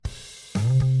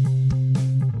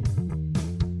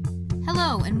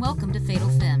Hello and welcome to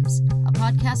Fatal Femmes, a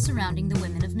podcast surrounding the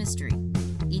women of mystery.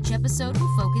 Each episode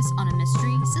will focus on a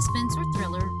mystery, suspense, or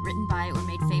thriller written by or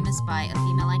made famous by a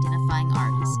female-identifying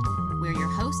artist. We're your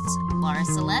hosts, Laura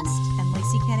Celeste and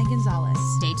Lacey Cannon Gonzalez.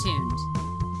 Stay tuned.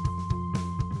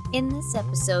 In this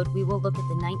episode, we will look at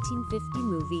the 1950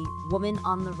 movie Woman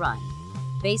on the Run,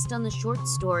 based on the short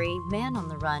story Man on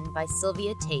the Run by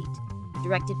Sylvia Tate,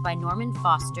 directed by Norman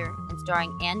Foster and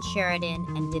starring Ann Sheridan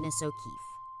and Dennis O'Keefe.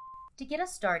 To get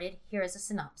us started, here is a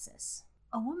synopsis.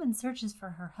 A woman searches for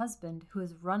her husband who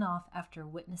has run off after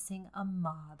witnessing a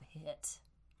mob hit.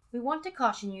 We want to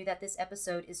caution you that this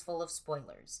episode is full of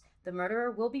spoilers. The murderer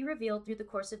will be revealed through the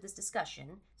course of this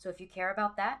discussion, so if you care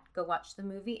about that, go watch the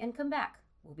movie and come back.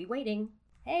 We'll be waiting.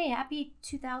 Hey, happy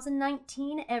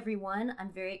 2019, everyone.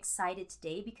 I'm very excited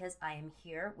today because I am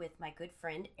here with my good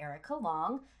friend Erica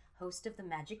Long, host of the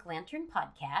Magic Lantern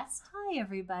podcast. Hi,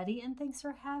 everybody, and thanks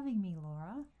for having me,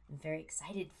 Laura. I'm very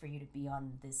excited for you to be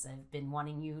on this. I've been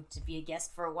wanting you to be a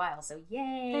guest for a while, so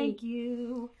yay! Thank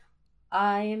you.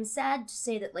 I am sad to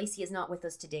say that Lacey is not with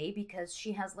us today because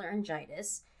she has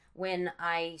laryngitis. When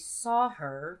I saw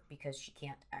her, because she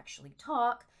can't actually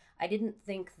talk, I didn't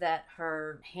think that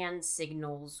her hand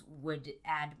signals would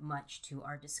add much to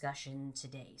our discussion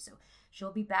today. So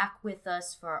she'll be back with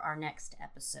us for our next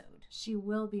episode. She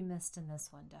will be missed in this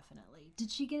one, definitely.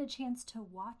 Did she get a chance to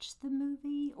watch the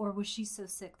movie, or was she so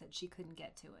sick that she couldn't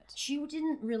get to it? She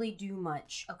didn't really do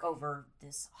much over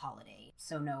this holiday.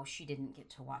 So no, she didn't get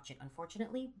to watch it,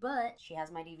 unfortunately. But she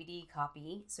has my DVD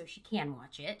copy, so she can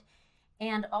watch it.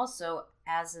 And also,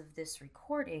 as of this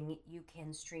recording, you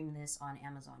can stream this on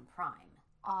Amazon Prime.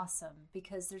 Awesome,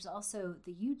 because there's also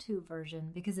the YouTube version,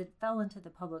 because it fell into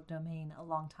the public domain a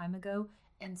long time ago,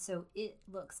 and so it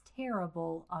looks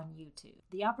terrible on YouTube.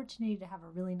 The opportunity to have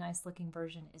a really nice looking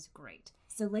version is great.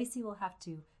 So Lacey will have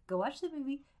to go watch the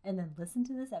movie and then listen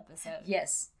to this episode.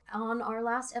 Yes. On our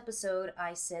last episode,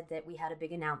 I said that we had a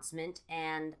big announcement,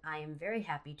 and I am very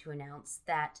happy to announce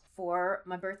that for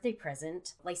my birthday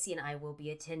present, Lacey and I will be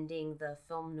attending the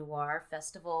Film Noir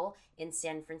Festival in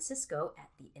San Francisco at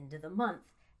the end of the month.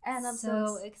 And I'm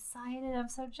so excited. I'm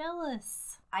so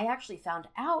jealous. I actually found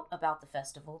out about the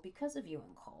festival because of you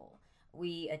and Cole.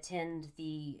 We attend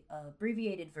the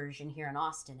abbreviated version here in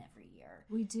Austin every year.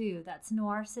 We do. That's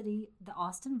Noir City, the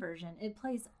Austin version. It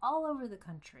plays all over the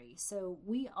country. So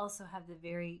we also have the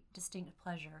very distinct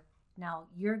pleasure. Now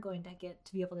you're going to get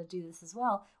to be able to do this as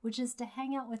well, which is to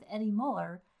hang out with Eddie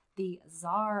Muller, the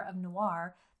czar of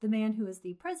noir, the man who is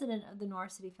the president of the Noir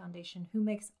City Foundation, who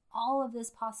makes all of this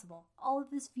possible. All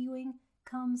of this viewing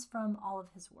comes from all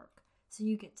of his work. So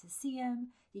you get to see him,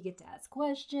 you get to ask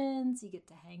questions, you get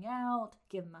to hang out,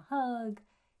 give him a hug.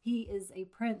 He is a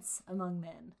prince among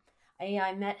men.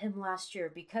 I met him last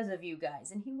year because of you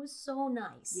guys, and he was so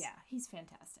nice. Yeah, he's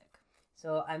fantastic.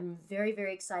 So I'm very,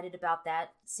 very excited about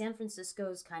that. San Francisco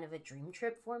is kind of a dream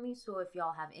trip for me, so if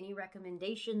y'all have any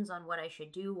recommendations on what I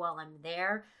should do while I'm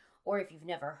there, or if you've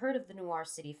never heard of the Noir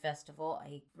City Festival,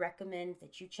 I recommend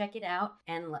that you check it out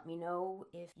and let me know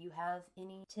if you have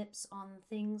any tips on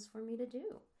things for me to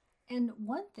do. And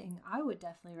one thing I would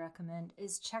definitely recommend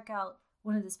is check out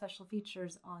one of the special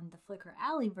features on the Flickr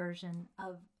Alley version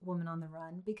of Woman on the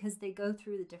Run, because they go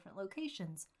through the different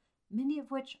locations, many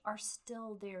of which are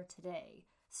still there today.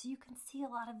 So you can see a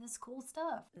lot of this cool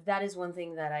stuff. That is one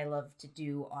thing that I love to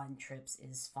do on trips,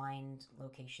 is find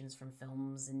locations from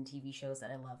films and TV shows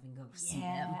that I love and go see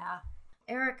them.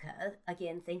 Erica,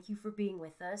 again, thank you for being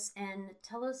with us, and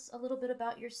tell us a little bit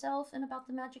about yourself and about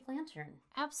the Magic Lantern.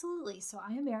 Absolutely. So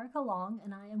I am Erica Long,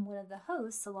 and I am one of the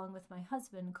hosts, along with my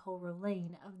husband, Cole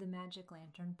Rolane, of the Magic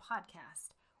Lantern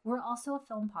podcast. We're also a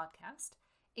film podcast.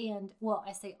 And, well,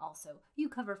 I say also, you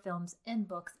cover films and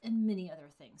books and many other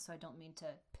things, so I don't mean to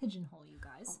pigeonhole you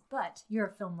guys. But you're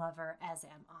a film lover, as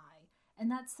am I. And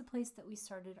that's the place that we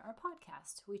started our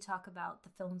podcast. We talk about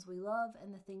the films we love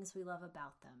and the things we love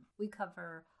about them. We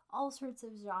cover all sorts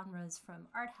of genres, from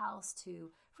art house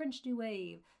to French New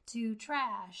Wave to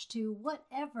trash to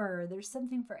whatever. There's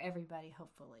something for everybody,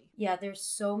 hopefully. Yeah, there's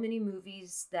so many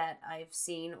movies that I've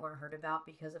seen or heard about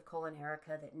because of Cole and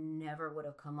Erica that never would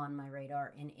have come on my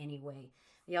radar in any way.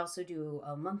 They also do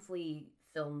a monthly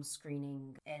film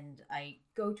screening, and I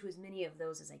go to as many of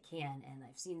those as I can, and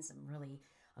I've seen some really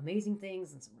amazing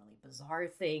things and some really bizarre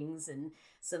things and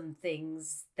some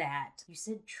things that you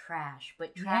said trash,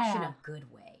 but trash in a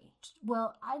good way.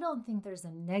 Well, I don't think there's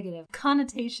a negative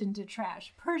connotation to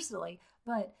trash personally,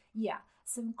 but yeah,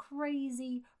 some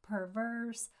crazy,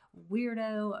 perverse,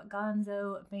 weirdo,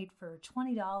 gonzo made for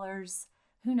 $20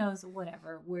 who knows,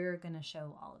 whatever. We're going to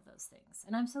show all of those things.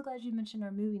 And I'm so glad you mentioned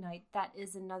our movie night. That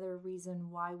is another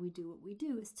reason why we do what we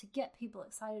do, is to get people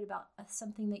excited about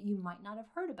something that you might not have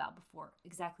heard about before.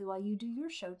 Exactly why you do your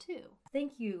show too.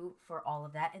 Thank you for all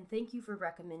of that, and thank you for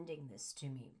recommending this to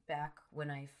me. Back when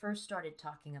I first started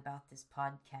talking about this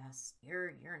podcast a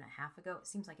year and a half ago, it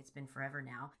seems like it's been forever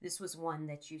now, this was one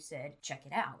that you said, check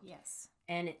it out. Yes.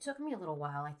 And it took me a little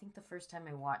while. I think the first time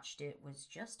I watched it was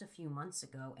just a few months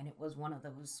ago, and it was one of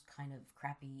those kind of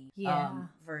crappy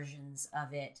versions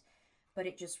of it. But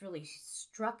it just really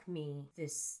struck me,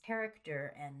 this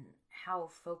character and how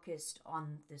focused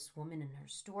on this woman and her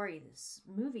story this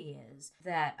movie is,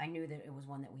 that I knew that it was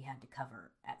one that we had to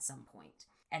cover at some point.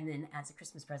 And then as a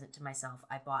Christmas present to myself,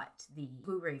 I bought the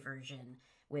Blu-ray version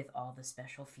with all the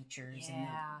special features and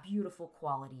the beautiful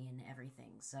quality and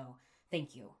everything. So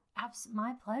thank you.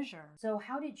 My pleasure. So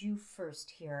how did you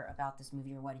first hear about this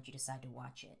movie, or why did you decide to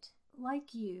watch it?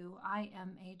 Like you, I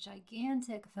am a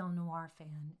gigantic film noir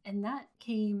fan, and that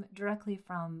came directly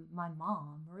from my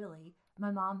mom, really. My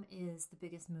mom is the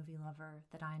biggest movie lover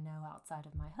that I know outside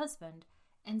of my husband,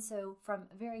 and so from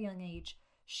a very young age,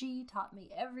 she taught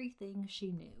me everything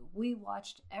she knew. We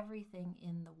watched everything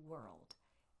in the world,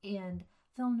 and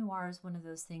film noir is one of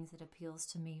those things that appeals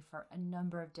to me for a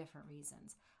number of different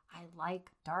reasons. I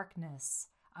like darkness.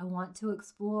 I want to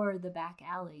explore the back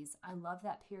alleys. I love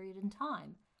that period in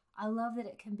time. I love that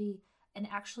it can be an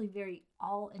actually very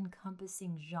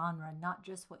all-encompassing genre, not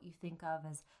just what you think of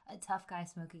as a tough guy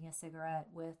smoking a cigarette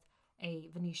with a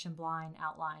Venetian blind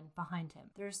outline behind him.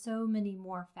 There's so many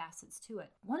more facets to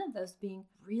it. One of those being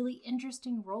really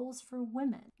interesting roles for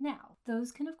women. Now,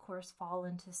 those can of course fall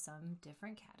into some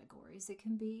different categories. It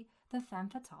can be the femme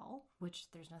fatale, which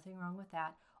there's nothing wrong with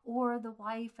that, or the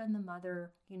wife and the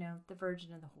mother, the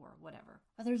virgin and the whore, whatever.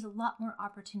 But there's a lot more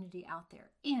opportunity out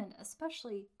there. And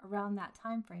especially around that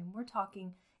time frame, we're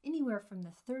talking anywhere from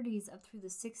the 30s up through the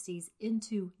 60s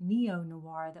into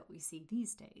neo-noir that we see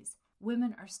these days.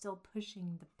 Women are still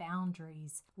pushing the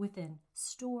boundaries within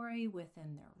story,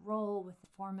 within their role, with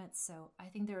performance. So I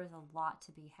think there is a lot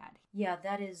to be had. Yeah,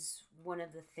 that is one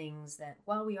of the things that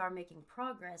while we are making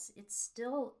progress, it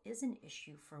still is an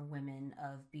issue for women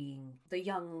of being the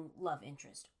young love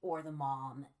interest or the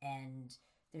mom, and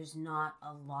there's not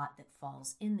a lot that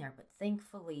falls in there. But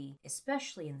thankfully,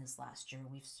 especially in this last year,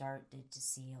 we've started to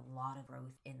see a lot of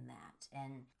growth in that.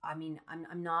 And I mean,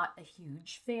 I'm not a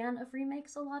huge fan of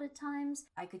remakes a lot of times.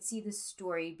 I could see this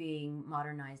story being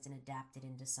modernized and adapted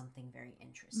into something very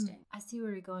interesting. I see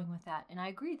where you're going with that. And I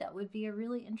agree, that would be a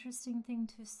really interesting thing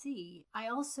to see. I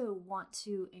also want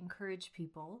to encourage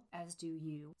people, as do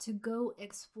you, to go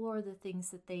explore the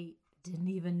things that they didn't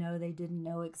even know they didn't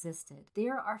know existed.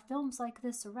 There are films like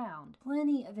this around.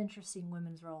 Plenty of interesting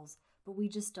women's roles, but we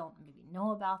just don't maybe know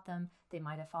about them. They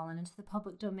might have fallen into the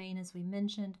public domain, as we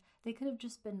mentioned. They could have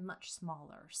just been much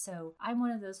smaller. So I'm one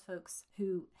of those folks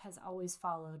who has always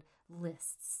followed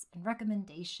lists and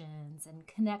recommendations and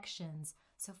connections.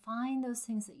 So find those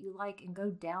things that you like and go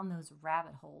down those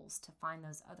rabbit holes to find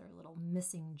those other little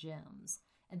missing gems.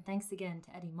 And thanks again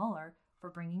to Eddie Muller for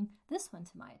bringing this one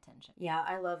to my attention. Yeah,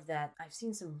 I love that. I've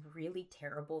seen some really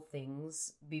terrible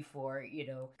things before,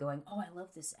 going, oh, I love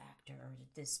this actor or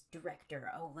this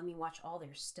director. Oh, let me watch all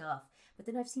their stuff. But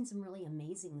then I've seen some really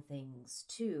amazing things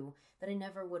too that I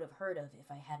never would have heard of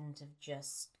if I hadn't have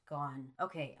just gone,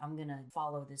 okay, I'm going to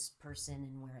follow this person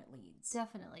and where it leads.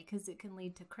 Definitely, because it can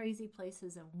lead to crazy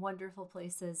places and wonderful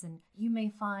places, and you may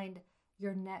find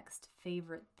your next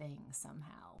favorite thing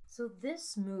somehow. So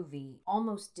this movie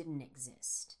almost didn't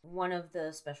exist. One of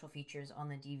the special features on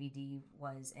the DVD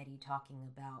was Eddie talking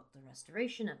about the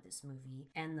restoration of this movie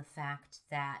and the fact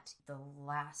that the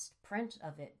last print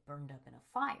of it burned up in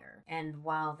a fire. And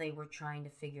while they were trying to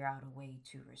figure out a way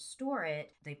to restore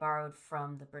it, they borrowed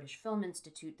from the British Film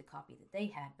Institute the copy that they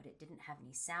had, but it didn't have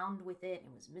any sound with it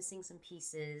and was missing some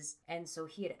pieces. And so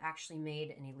he had actually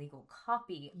made an illegal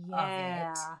copy of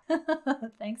it.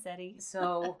 Thanks, Eddie.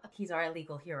 So he's our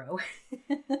illegal hero.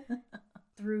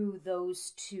 Through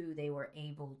those two, they were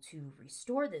able to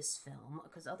restore this film,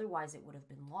 because otherwise it would have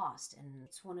been lost. And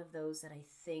it's one of those that I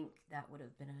think that would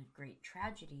have been a great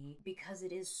tragedy, because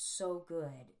it is so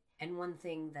good. And one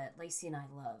thing that Lacey and I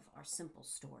love are simple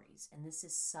stories. And this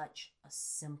is such a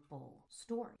simple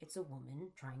story. It's a woman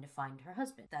trying to find her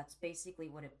husband. That's basically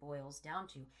what it boils down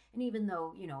to. And even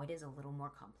though, it is a little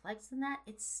more complex than that,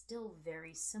 it's still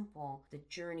very simple, the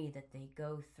journey that they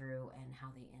go through and how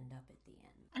they end up at the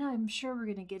end. And I'm sure we're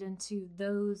going to get into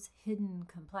those hidden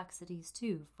complexities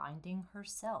too, finding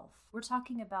herself. We're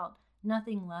talking about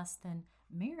nothing less than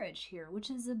marriage here, which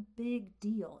is a big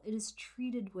deal. It is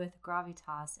treated with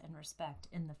gravitas and respect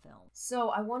in the film. So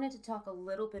I wanted to talk a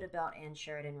little bit about Anne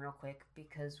Sheridan real quick,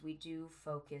 because we do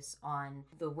focus on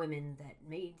the women that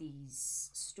made these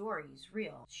stories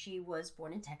real. She was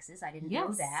born in Texas. I didn't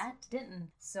know that. Didn't.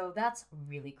 So that's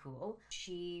really cool.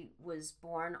 She was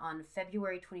born on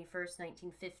February 21st,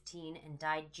 1915 and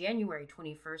died January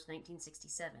 21st,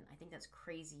 1967. I think that's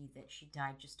crazy that she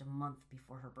died just a month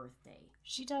before her birthday.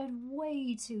 She died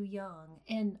way too young.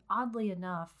 And oddly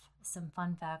enough, some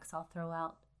fun facts I'll throw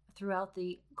out throughout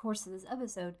the course of this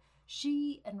episode.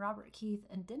 She and Robert Keith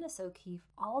and Dennis O'Keefe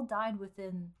all died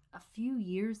within a few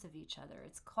years of each other.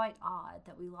 It's quite odd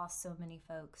that we lost so many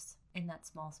folks in that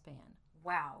small span.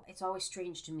 Wow. It's always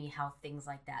strange to me how things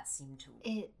like that seem to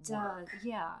It does,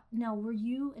 yeah. Now, were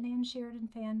you an Anne Sheridan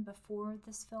fan before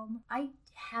this film? I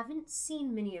haven't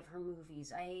seen many of her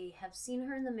movies. I have seen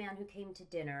her in The Man Who Came to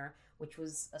Dinner, which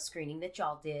was a screening that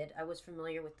y'all did. I was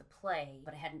familiar with the play,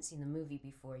 but I hadn't seen the movie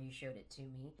before you showed it to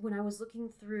me. When I was looking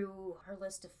through her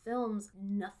list of films,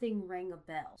 nothing rang a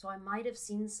bell. So I might have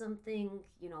seen something,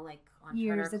 like on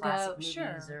Years Turner ago, Classic Movies,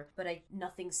 sure. but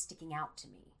nothing's sticking out to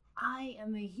me. I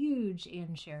am a huge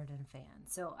Anne Sheridan fan,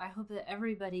 so I hope that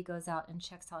everybody goes out and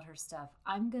checks out her stuff.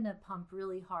 I'm going to pump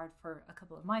really hard for a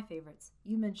couple of my favorites.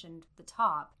 You mentioned the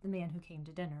top, The Man Who Came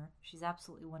to Dinner. She's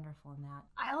absolutely wonderful in that.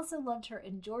 I also loved her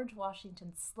in George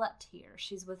Washington Slept Here.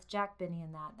 She's with Jack Benny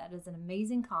in that. That is an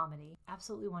amazing comedy.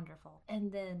 Absolutely wonderful.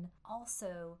 And then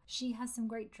also, she has some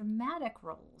great dramatic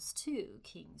roles too.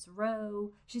 King's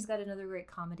Row. She's got another great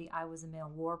comedy, I Was a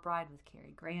Male War Bride with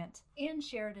Cary Grant. Anne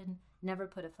Sheridan never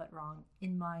put a foot wrong,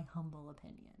 in my humble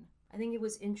opinion. I think it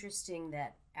was interesting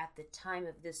that at the time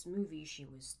of this movie, she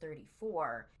was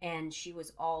 34, and she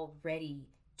was already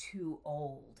too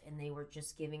old, and they were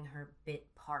just giving her bit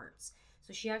parts.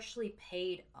 So she actually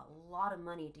paid a lot of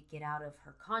money to get out of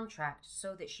her contract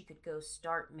so that she could go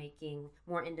start making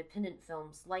more independent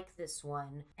films like this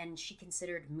one. And she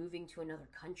considered moving to another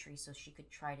country so she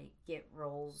could try to get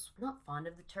roles, I'm not fond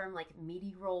of the term like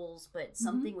meaty roles, but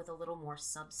something with a little more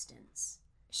substance.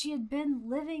 She had been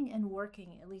living and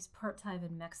working at least part-time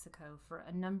in Mexico for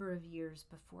a number of years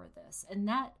before this. And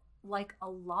that, like a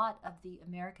lot of the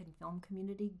American film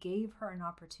community, gave her an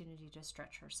opportunity to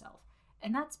stretch herself.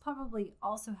 And that's probably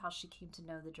also how she came to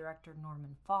know the director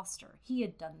Norman Foster. He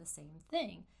had done the same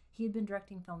thing. He had been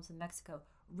directing films in Mexico,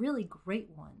 really great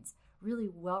ones,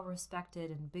 really well-respected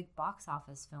and big box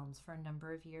office films for a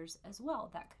number of years as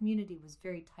well. That community was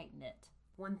very tight-knit.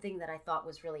 One thing that I thought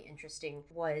was really interesting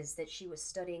was that she was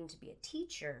studying to be a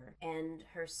teacher, and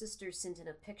her sister sent in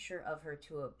a picture of her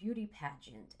to a beauty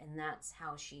pageant, and that's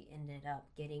how she ended up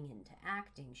getting into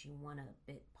acting. She won a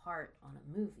bit part on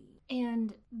a movie.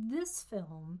 And this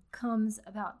film comes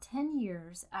about 10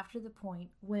 years after the point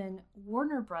when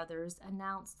Warner Brothers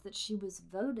announced that she was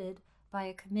voted by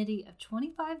a committee of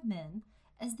 25 men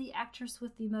as the actress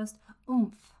with the most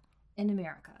oomph in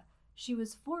America. She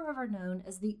was forever known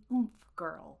as the oomph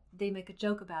girl. They make a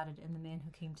joke about it in The Man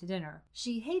Who Came to Dinner.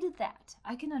 She hated that.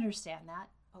 I can understand that.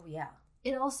 Oh, yeah.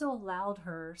 It also allowed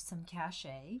her some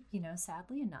cachet,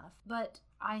 sadly enough. But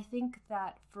I think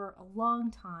that for a long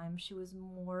time, she was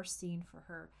more seen for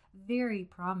her very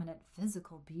prominent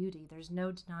physical beauty. There's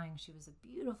no denying she was a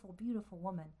beautiful, beautiful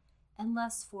woman, and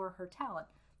less for her talent,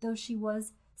 though she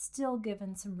was still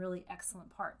given some really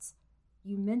excellent parts.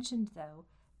 You mentioned, though,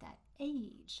 that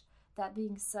age, that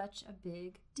being such a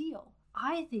big deal.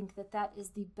 I think that is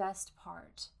the best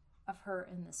part of her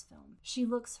in this film. She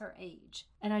looks her age,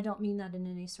 and I don't mean that in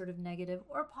any sort of negative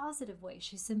or positive way.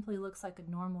 She simply looks like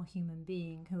a normal human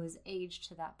being who has aged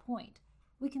to that point.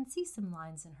 We can see some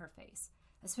lines in her face,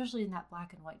 especially in that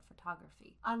black and white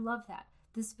photography. I love that.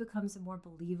 This becomes a more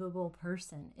believable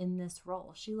person in this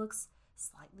role. She looks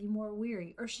slightly more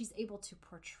weary, or she's able to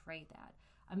portray that.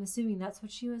 I'm assuming that's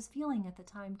what she was feeling at the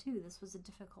time, too. This was a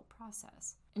difficult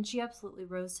process. And she absolutely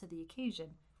rose to the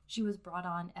occasion. She was brought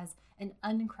on as an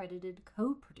uncredited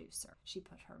co-producer. She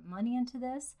put her money into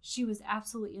this. She was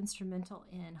absolutely instrumental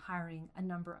in hiring a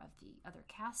number of the other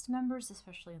cast members,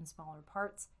 especially in smaller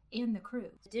parts, and the crew.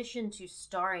 In addition to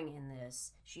starring in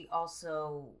this, she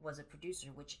also was a producer,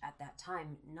 which at that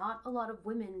time, not a lot of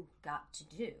women got to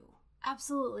do.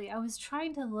 Absolutely. I was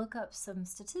trying to look up some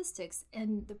statistics,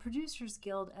 and the Producers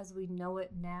Guild as we know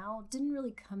it now didn't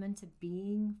really come into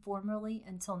being formally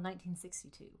until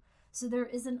 1962. So there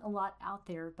isn't a lot out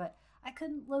there, but I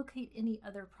couldn't locate any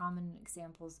other prominent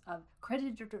examples of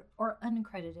credited or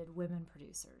uncredited women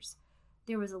producers.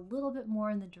 There was a little bit more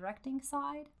in the directing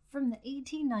side. From the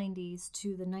 1890s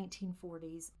to the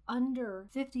 1940s, under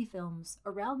 50 films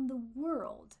around the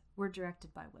world were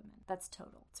directed by women. That's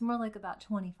total. It's more like about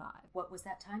 25. What was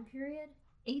that time period?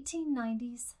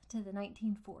 1890s to the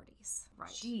 1940s. Right.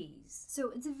 Jeez.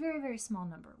 So it's a very, very small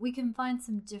number. We can find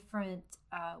some different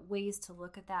ways to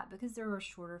look at that because there were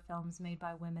shorter films made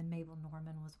by women. Mabel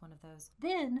Normand was one of those.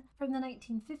 Then, from the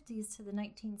 1950s to the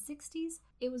 1960s,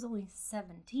 it was only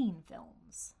 17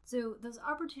 films. So those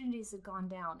opportunities had gone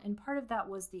down, and part of that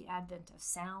was the advent of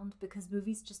sound because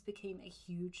movies just became a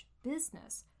huge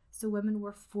business. So women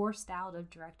were forced out of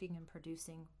directing and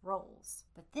producing roles.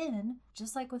 But then,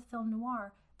 just like with film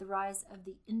noir, the rise of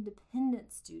the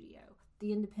independent studio,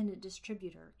 the independent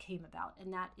distributor came about.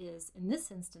 And that is, in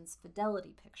this instance,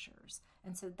 Fidelity Pictures.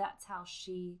 And so that's how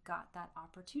she got that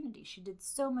opportunity. She did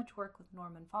so much work with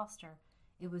Norman Foster.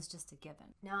 It was just a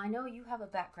given. Now, I know you have a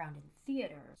background in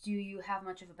theater. Do you have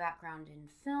much of a background in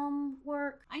film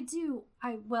work? I do.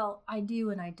 I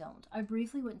do and I don't. I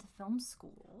briefly went to film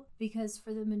school because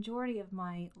for the majority of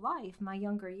my life, my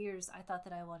younger years, I thought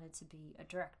that I wanted to be a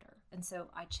director. And so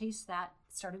I chased that,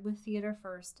 started with theater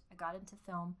first. I got into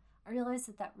film. I realized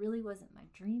that that really wasn't my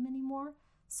dream anymore.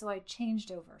 So I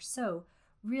changed over. So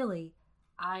really,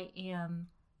 I am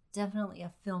definitely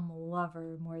a film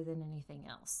lover more than anything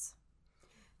else.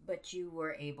 But you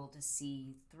were able to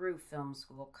see through film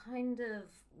school kind of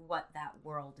what that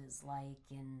world is like.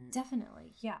 And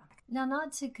Definitely, yeah. Now,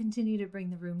 not to continue to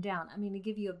bring the room down, I mean to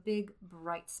give you a big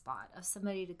bright spot of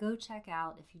somebody to go check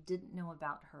out if you didn't know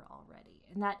about her already.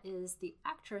 And that is the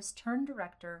actress turned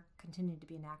director, continued to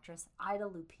be an actress, Ida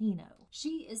Lupino.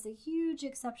 She is a huge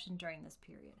exception during this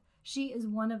period. She is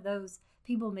one of those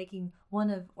people making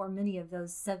one of or many of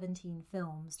those 17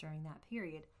 films during that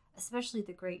period. Especially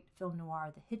the great film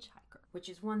noir, The Hitchhiker. Which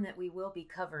is one that we will be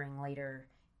covering later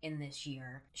in this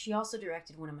year. She also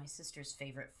directed one of my sister's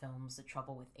favorite films, The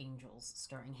Trouble with Angels,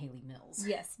 starring Hayley Mills.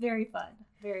 Yes, very fun.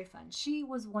 Very fun. She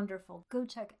was wonderful. Go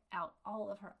check out all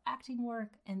of her acting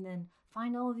work and then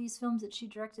find all of these films that she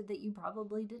directed that you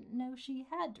probably didn't know she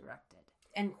had directed.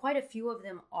 And quite a few of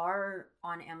them are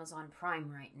on Amazon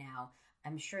Prime right now.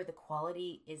 I'm sure the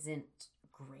quality isn't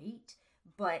great,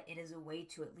 but it is a way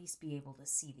to at least be able to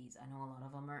see these. I know a lot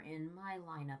of them are in my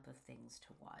lineup of things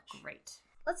to watch. Great.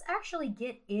 Let's actually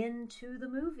get into the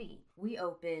movie. We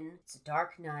open, it's a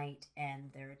dark night, and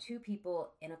there are two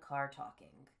people in a car talking.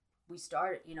 It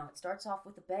starts off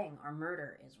with a bang. Our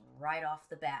murder is right off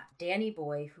the bat. Danny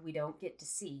Boy, who we don't get to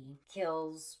see,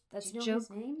 kills... That's do you know Joe. his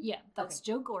name? Yeah, that's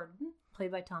Okay. Joe Gordon,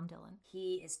 played by Tom Dillon.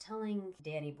 He is telling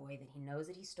Danny Boy that he knows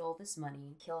that he stole this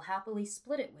money. He'll happily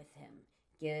split it with him.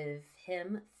 Give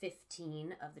him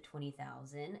 15 of the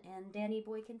 20,000 and Danny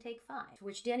Boy can take 5. To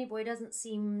which Danny Boy doesn't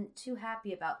seem too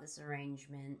happy about this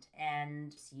arrangement and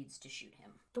proceeds to shoot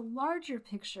him. The larger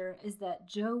picture is that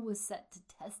Joe was set to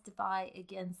testify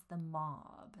against the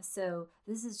mob. So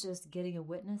this is just getting a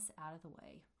witness out of the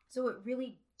way. So it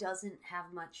really doesn't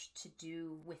have much to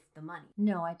do with the money.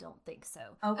 No, I don't think so.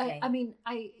 Okay. I mean,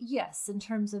 yes, in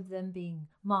terms of them being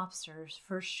mobsters,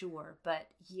 for sure. But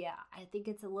yeah, I think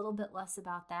it's a little bit less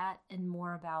about that and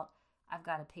more about, I've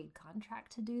got a paid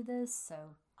contract to do this, so...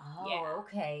 Oh, yeah.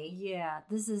 okay. Yeah,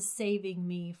 this is saving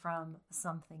me from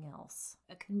something else.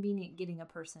 A convenient getting a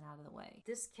person out of the way.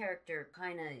 This character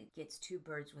kind of gets two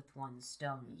birds with one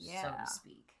stone, so Yeah. to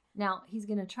speak. Now, he's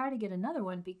going to try to get another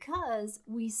one because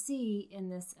we see in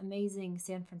this amazing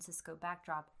San Francisco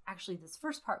backdrop, actually this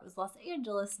first part was Los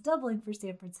Angeles, doubling for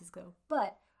San Francisco,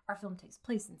 but our film takes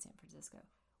place in San Francisco.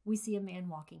 We see a man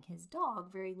walking his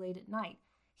dog very late at night.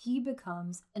 He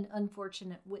becomes an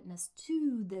unfortunate witness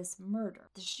to this murder.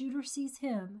 The shooter sees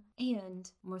him, and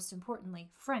most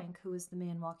importantly, Frank, who is the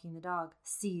man walking the dog,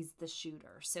 sees the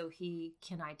shooter. So he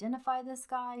can identify this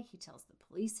guy. He tells the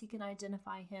police he can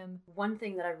identify him. One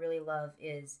thing that I really love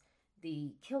is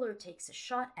the killer takes a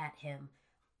shot at him,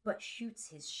 but shoots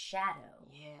his shadow.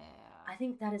 Yeah. I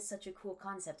think that is such a cool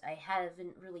concept. I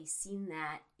haven't really seen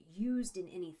that used in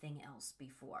anything else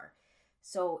before.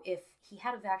 So if he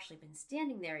had have actually been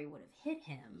standing there, he would have hit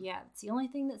him. Yeah, it's the only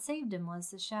thing that saved him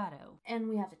was the shadow. And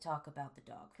we have to talk about the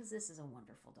dog, because this is a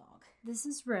wonderful dog. This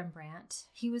is Rembrandt.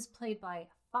 He was played by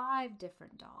 5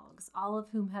 different dogs, all of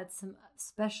whom had some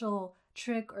special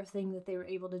trick or thing that they were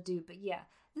able to do. But yeah,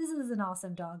 this is an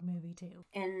awesome dog movie too.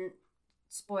 And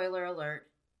spoiler alert,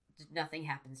 nothing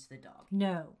happens to the dog.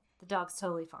 No, the dog's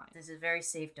totally fine. This is a very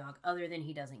safe dog, other than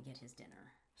he doesn't get his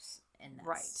dinner. And that's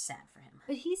Right. sad for him.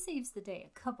 But he saves the day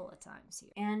a couple of times here.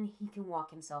 And he can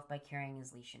walk himself by carrying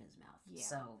his leash in his mouth. Yeah.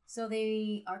 So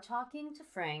they are talking to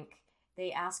Frank,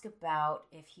 They ask about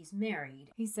if he's married.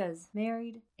 He says,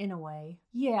 married in a way.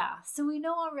 Yeah, so we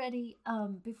know already,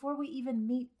 before we even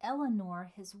meet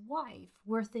Eleanor, his wife,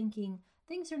 we're thinking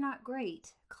things are not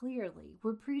great, clearly.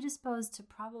 We're predisposed to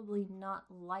probably not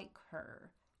like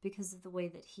her because of the way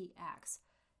that he acts.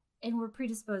 And we're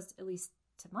predisposed, at least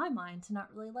to my mind, to not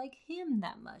really like him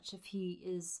that much if he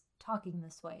is talking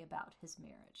this way about his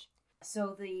marriage.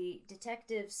 So the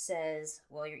detective says,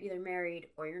 well, you're either married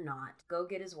or you're not. Go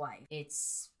get his wife.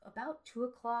 It's about 2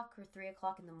 o'clock or 3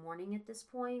 o'clock in the morning at this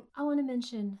point. I want to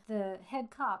mention the head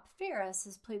cop, Ferris,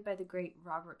 is played by the great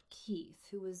Robert Keith,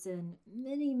 who was in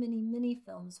many, many, many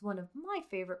films. One of my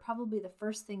favorite, probably the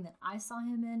first thing that I saw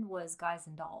him in, was Guys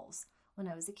and Dolls when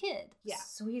I was a kid. Yeah.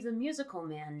 So he's a musical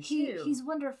man, too. He's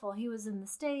wonderful. He was in the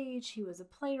stage. He was a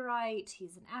playwright.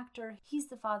 He's an actor. He's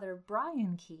the father of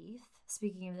Brian Keith,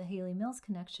 speaking of the Haley Mills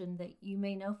connection that you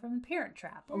may know from The Parent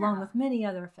Trap, along with many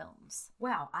other films.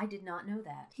 Wow, I did not know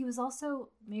that. He was also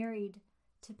married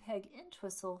to Peg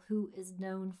Entwistle, who is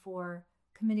known for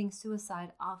committing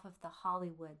suicide off of the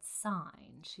Hollywood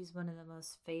sign. She's one of the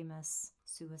most famous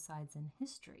suicides in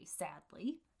history,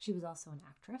 sadly. She was also an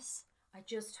actress. I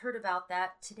just heard about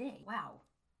that today. Wow,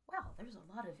 there's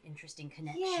a lot of interesting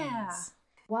connections. Yeah.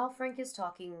 While Frank is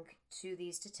talking to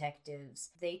these detectives,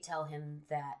 they tell him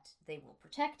that they will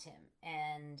protect him.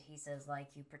 And he says, like,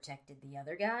 you protected the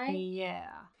other guy? Yeah,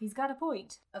 he's got a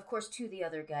point. Of course, too, the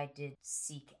other guy did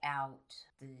seek out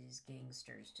these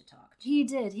gangsters to talk to. He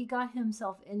did. He got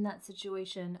himself in that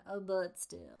situation, but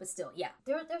still. But still, yeah.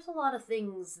 There's a lot of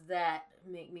things that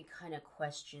make me kind of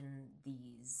question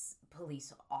these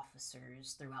police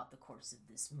officers throughout the course of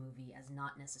this movie as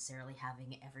not necessarily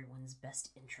having everyone's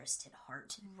best interest at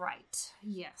heart. Right.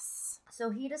 Yes. So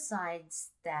he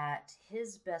decides that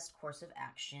his best course of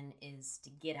action is to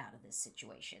get out of this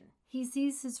situation. He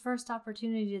sees his first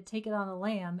opportunity to take it on a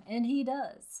lamb, and he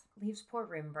does. Leaves poor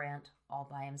Rembrandt all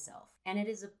by himself. And it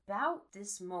is about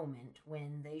this moment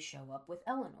when they show up with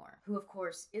Eleanor, who of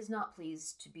course is not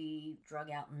pleased to be drug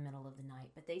out in the middle of the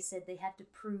night, but they said they had to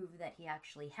prove that he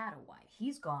actually had a wife.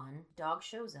 He's gone, dog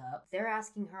shows up, they're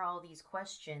asking her all these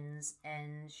questions,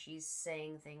 and she's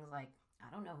saying things like,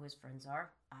 I don't know who his friends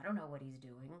are. I don't know what he's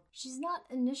doing. She's not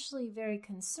initially very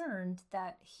concerned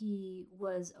that he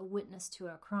was a witness to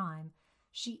a crime.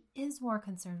 She is more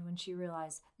concerned when she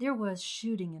realized there was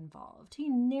shooting involved. He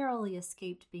narrowly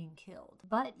escaped being killed.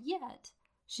 But yet,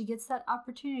 she gets that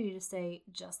opportunity to say,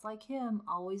 just like him,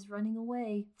 always running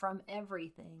away from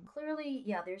everything. Clearly,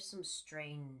 yeah, there's some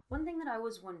strain. One thing that I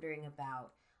was wondering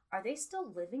about, are they still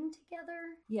living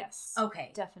together? Yes.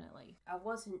 Okay. Definitely. I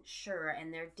wasn't sure,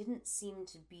 and there didn't seem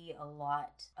to be a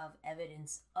lot of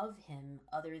evidence of him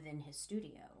other than his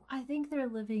studio. I think they're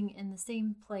living in the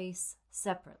same place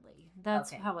separately.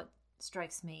 That's how it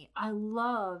strikes me. I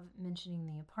love mentioning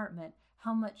the apartment,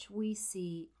 how much we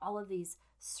see all of these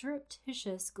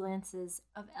surreptitious glances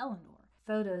of Eleanor,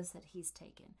 photos that he's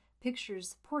taken,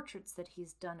 pictures, portraits that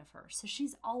he's done of her. So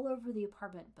she's all over the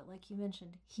apartment, but like you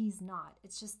mentioned, he's not.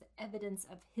 It's just the evidence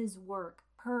of his work,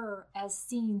 her as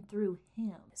seen through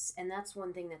him. And that's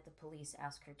one thing that the police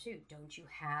ask her too. Don't you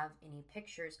have any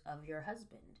pictures of your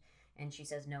husband? And she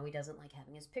says, no, he doesn't like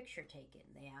having his picture taken.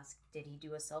 They ask, did he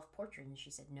do a self-portrait? And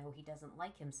she said, no, he doesn't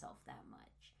like himself that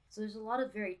much. So there's a lot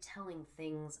of very telling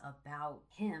things about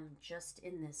him just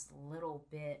in this little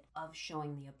bit of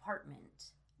showing the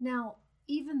apartment. Now,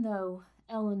 even though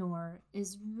Eleanor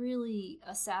is really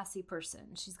a sassy person,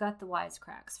 she's got the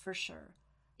wisecracks for sure.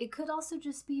 It could also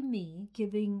just be me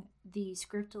giving the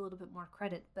script a little bit more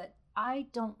credit, but I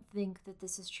don't think that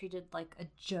this is treated like a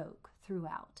joke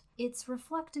throughout. It's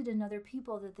reflected in other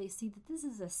people that they see that this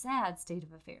is a sad state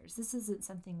of affairs. This isn't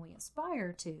something we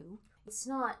aspire to. It's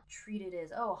not treated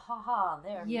as, oh, haha,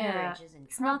 their marriage is in trouble.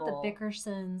 It's not the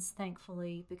Bickersons,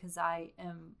 thankfully, because I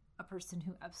am a person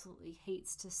who absolutely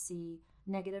hates to see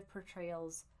negative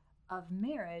portrayals of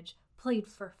marriage played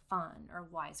for fun or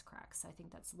wisecracks. I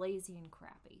think that's lazy and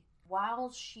crappy.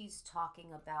 While she's talking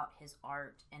about his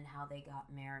art and how they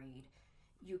got married,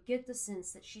 you get the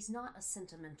sense that she's not a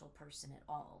sentimental person at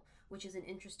all, which is an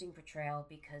interesting portrayal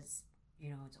because,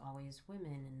 you know, it's always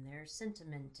women and their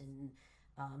sentiment and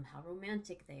how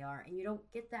romantic they are, and you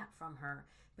don't get that from her,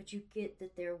 but you get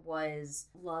that there was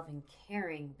love and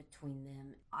caring between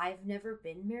them. I've never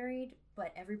been married,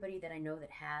 but everybody that I know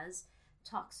that has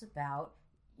talks about,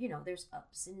 you know, there's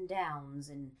ups and downs,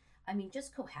 and I mean,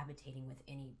 just cohabitating with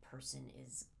any person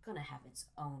is gonna have its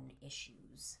own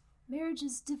issues. Marriage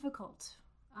is difficult.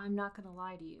 I'm not gonna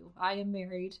lie to you. I am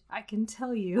married. I can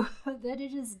tell you that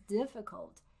it is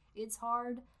difficult. It's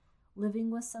hard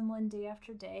living with someone day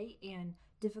after day, and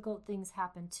difficult things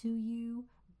happen to you,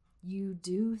 You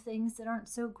do things that aren't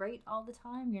so great all the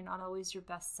time. You're not always your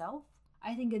best self.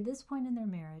 I think at this point in their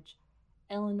marriage,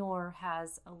 Eleanor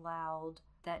has allowed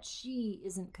that she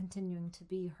isn't continuing to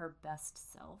be her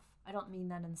best self. I don't mean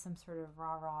that in some sort of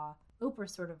rah-rah Oprah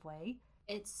sort of way.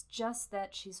 It's just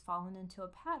that she's fallen into a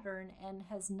pattern and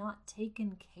has not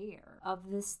taken care of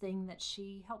this thing that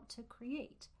she helped to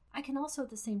create. I can also at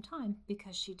the same time,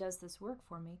 because she does this work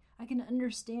for me, I can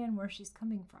understand where she's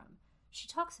coming from. She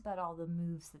talks about all the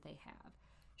moves that they have.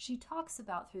 She talks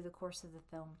about, through the course of the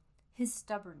film, his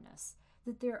stubbornness,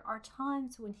 that there are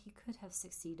times when he could have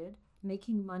succeeded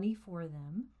making money for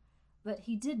them, but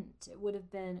he didn't. It would have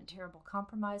been a terrible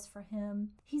compromise for him.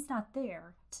 He's not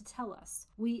there to tell us.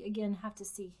 We, again, have to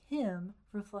see him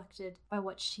reflected by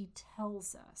what she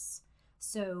tells us.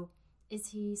 So, is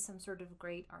he some sort of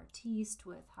great artiste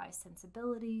with high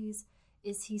sensibilities?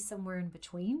 Is he somewhere in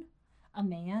between? A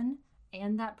man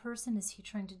and that person? Is he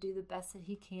trying to do the best that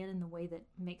he can in the way that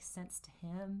makes sense to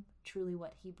him, truly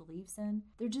what he believes in?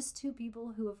 They're just two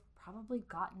people who have probably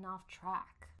gotten off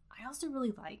track. I also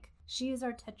really like, she is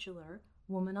our titular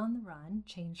woman on the run,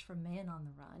 changed from man on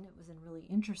the run. It was a really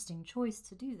interesting choice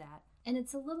to do that. And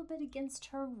it's a little bit against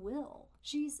her will.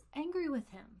 She's angry with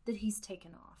him that he's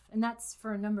taken off. And that's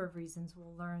for a number of reasons.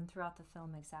 We'll learn throughout the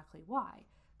film exactly why.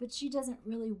 But she doesn't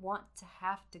really want to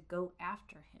have to go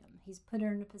after him. He's put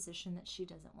her in a position that she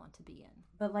doesn't want to be in.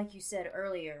 But like you said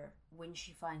earlier, when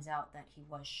she finds out that he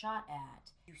was shot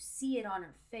at, you see it on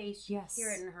her face, you Yes.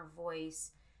 hear it in her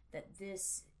voice, that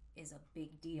this is a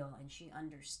big deal, and she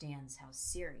understands how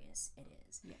serious it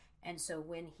is. Yeah. And so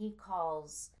when he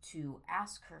calls to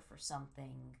ask her for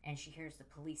something, and she hears the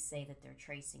police say that they're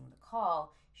tracing the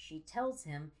call, she tells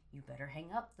him, you better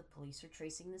hang up, the police are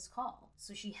tracing this call.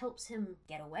 So she helps him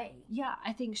get away. Yeah,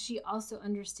 I think she also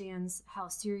understands how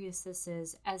serious this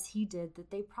is, as he did, that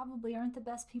they probably aren't the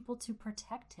best people to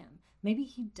protect him. Maybe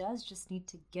he does just need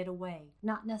to get away.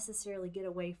 Not necessarily get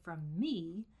away from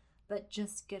me, but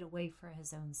just get away for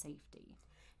his own safety.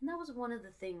 And that was one of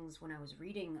the things when I was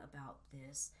reading about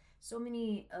this. So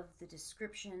many of the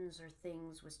descriptions or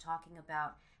things was talking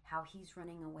about how he's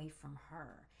running away from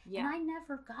her. Yeah. And I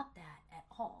never got that at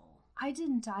all. I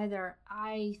didn't either.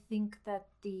 I think that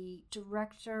the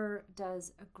director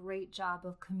does a great job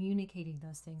of communicating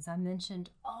those things. I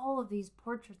mentioned all of these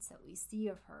portraits that we see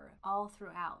of her all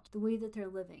throughout, the way that they're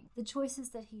living, the choices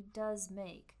that he does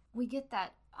make. We get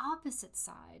that opposite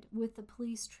side with the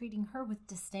police treating her with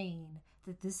disdain,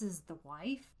 that this is the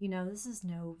wife, this is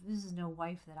no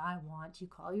wife that I want. You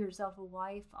call yourself a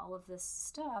wife, all of this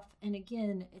stuff. And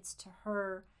again, it's to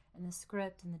her and the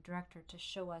script and the director to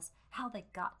show us how they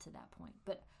got to that point.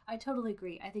 But I totally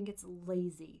agree. I think it's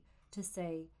lazy to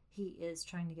say he is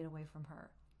trying to get away from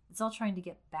her. It's all trying to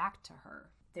get back to her.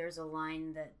 There's a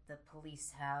line that the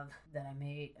police have that I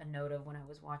made a note of when I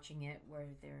was watching it, where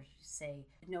they say,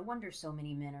 no wonder so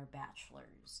many men are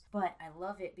bachelors. But I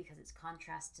love it because it's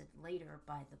contrasted later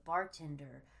by the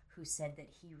bartender who said that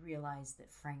he realized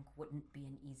that Frank wouldn't be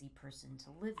an easy person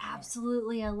to live with.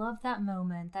 Absolutely. I love that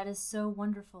moment. That is so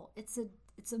wonderful. It's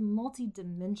a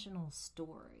multi-dimensional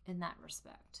story in that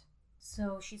respect.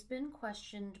 So she's been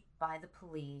questioned by the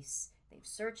police. They've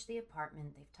searched the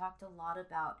apartment. They've talked a lot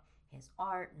about his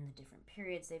art and the different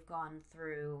periods they've gone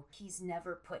through. He's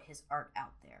never put his art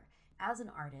out there. As an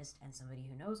artist and somebody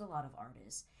who knows a lot of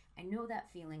artists, I know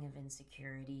that feeling of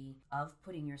insecurity, of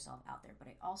putting yourself out there, but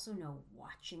I also know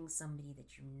watching somebody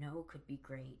that you know could be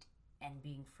great and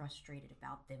being frustrated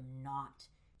about them not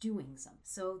doing something.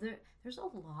 So there's a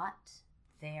lot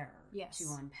there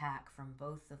to unpack from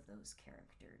both of those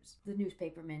characters. The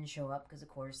newspapermen show up because, of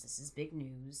course, this is big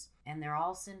news, and they're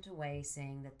all sent away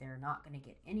saying that they're not going to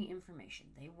get any information.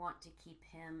 They want to keep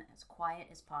him as quiet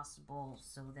as possible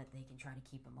so that they can try to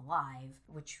keep him alive,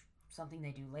 which something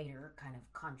they do later kind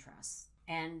of contrasts.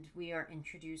 And we are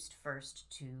introduced first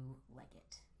to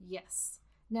Leggett. Yes.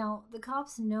 Now, the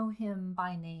cops know him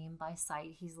by name, by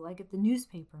sight. He's Leggett the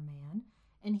newspaper man,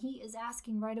 and he is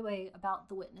asking right away about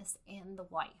the witness and the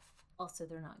wife. Also,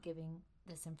 they're not giving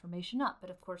this information up,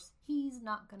 but of course, he's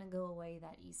not going to go away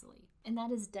that easily. And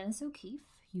that is Dennis O'Keefe,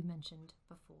 you mentioned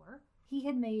before. He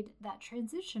had made that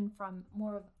transition from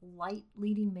more of light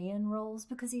leading man roles,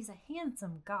 because he's a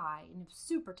handsome guy and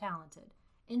super talented,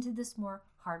 into this more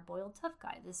hard-boiled tough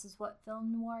guy. This is what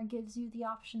film noir gives you the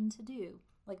option to do,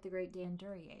 like the great Dan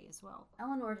Duryea as well.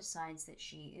 Eleanor decides that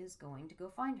she is going to go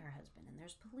find her husband, and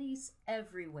there's police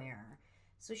everywhere.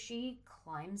 So she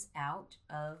climbs out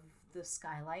of the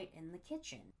skylight in the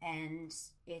kitchen. And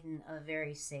in a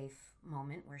very safe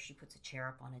moment where she puts a chair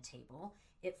up on a table,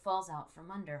 it falls out from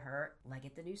under her.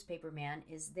 Leggett the newspaper man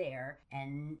is there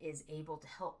and is able to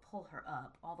help pull her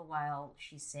up, all the while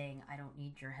she's saying, I don't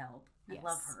need your help. Yes. I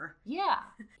love her. Yeah.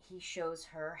 He shows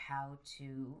her how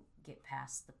to get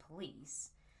past the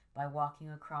police by walking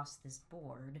across this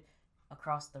board,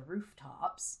 across the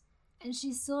rooftops. And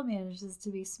she still manages to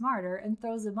be smarter and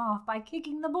throws him off by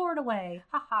kicking the board away.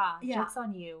 Ha ha, joke's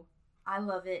on you. I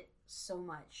love it so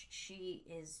much. She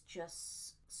is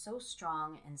just so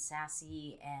strong and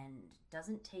sassy and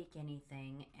doesn't take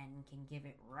anything and can give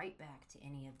it right back to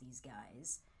any of these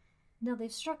guys. Now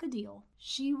they've struck a deal.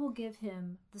 She will give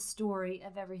him the story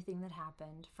of everything that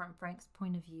happened from Frank's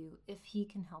point of view if he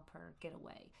can help her get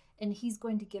away. And he's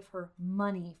going to give her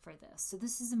money for this. So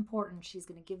this is important. She's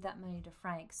going to give that money to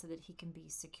Frank so that he can be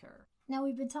secure. Now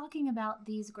we've been talking about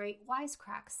these great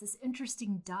wisecracks, this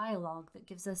interesting dialogue that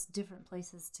gives us different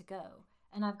places to go.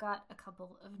 And I've got a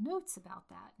couple of notes about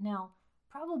that. Now,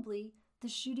 probably the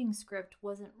shooting script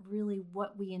wasn't really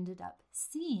what we ended up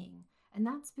seeing. And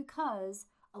that's because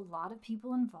a lot of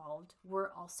people involved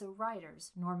were also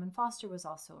writers. Norman Foster was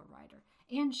also a writer.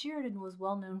 Anne Sheridan was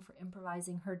well known for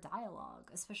improvising her dialogue,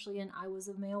 especially in I Was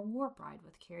a Male War Bride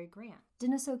with Cary Grant.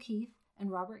 Dennis O'Keefe and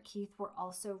Robert Keith were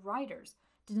also writers.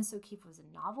 Dennis O'Keefe was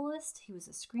a novelist. He was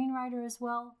a screenwriter as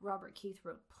well. Robert Keith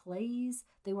wrote plays.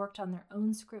 They worked on their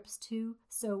own scripts too.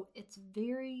 So it's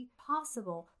very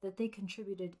possible that they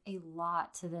contributed a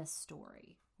lot to this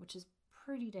story, which is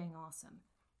pretty dang awesome.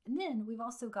 And then we've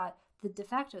also got the de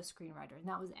facto screenwriter, and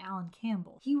that was Alan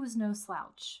Campbell. He was no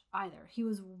slouch either. He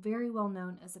was very well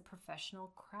known as a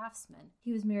professional craftsman.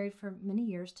 He was married for many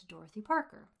years to Dorothy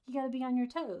Parker. You got to be on your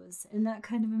toes in that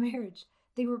kind of a marriage.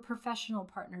 They were professional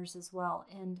partners as well,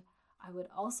 and I would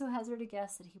also hazard a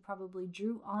guess that he probably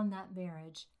drew on that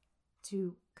marriage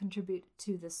to contribute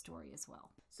to this story as well.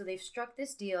 So they've struck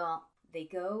this deal. They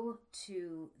go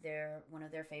to one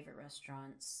of their favorite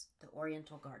restaurants, the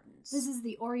Oriental Gardens. This is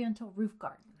the Oriental Roof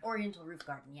Garden. Oriental Roof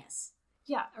Garden, yes.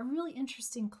 Yeah, a really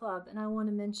interesting club, and I want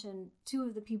to mention two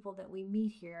of the people that we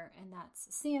meet here, and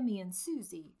that's Sammy and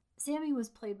Susie. Sammy was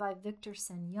played by Victor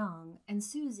Sen Young, and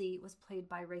Susie was played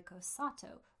by Reiko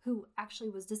Sato, who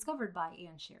actually was discovered by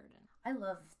Anne Sheridan. I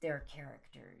love their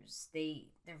characters.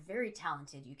 They're very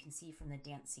talented. You can see from the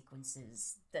dance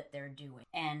sequences that they're doing.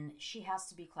 And she has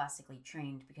to be classically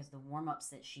trained because the warm-ups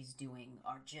that she's doing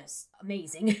are just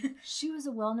amazing. She was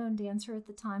a well-known dancer at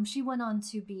the time. She went on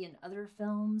to be in other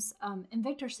films. And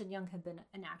Victor Sen Young had been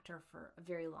an actor for a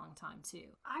very long time, too.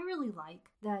 I really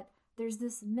like that there's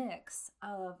this mix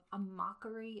of a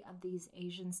mockery of these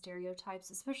Asian stereotypes,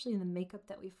 especially in the makeup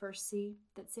that we first see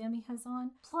that Sammy has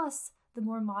on, plus the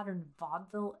more modern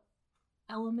vaudeville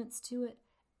elements to it.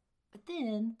 But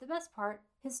then, the best part,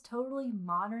 his totally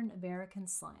modern American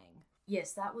slang.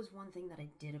 Yes, that was one thing that I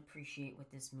did appreciate with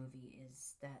this movie,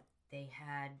 is that they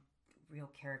had real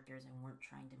characters and weren't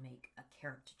trying to make a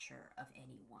caricature of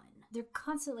anyone. They're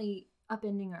constantly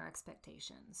upending our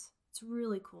expectations. It's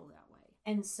really cool that way.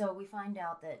 And so we find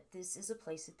out that this is a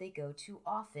place that they go to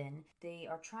often. They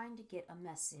are trying to get a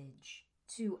message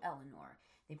to Eleanor.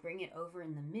 They bring it over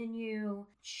in the menu.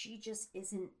 She just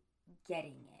isn't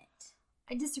getting it.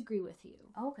 I disagree with you.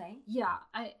 Okay. Yeah,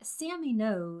 Sammy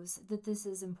knows that this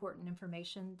is important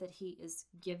information that he is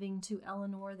giving to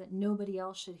Eleanor that nobody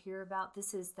else should hear about.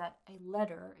 This is that a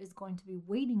letter is going to be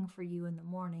waiting for you in the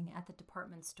morning at the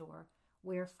department store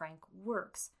where Frank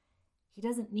works. He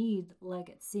doesn't need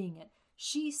Leggett seeing it.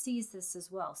 She sees this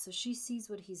as well, so she sees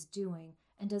what he's doing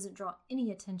and doesn't draw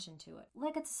any attention to it.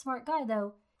 Leggett's a smart guy,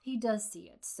 though. He does see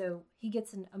it, so he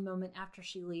gets a moment after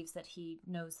she leaves that he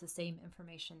knows the same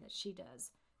information that she does.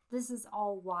 This is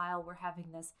all while we're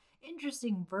having this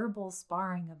interesting verbal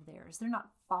sparring of theirs. They're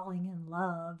not falling in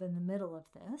love in the middle of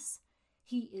this.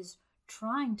 He is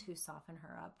trying to soften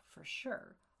her up, for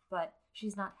sure, but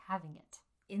she's not having it.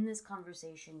 In this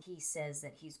conversation, he says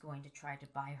that he's going to try to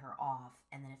buy her off,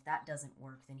 and then if that doesn't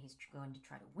work, then he's going to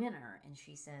try to win her. And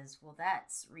she says, well,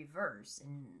 that's reverse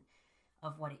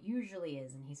of what it usually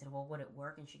is. And he said, well, would it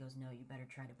work? And she goes, no, you better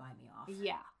try to buy me off.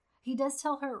 Yeah. He does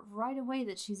tell her right away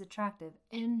that she's attractive,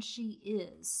 and she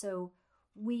is. So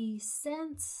we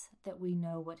sense that we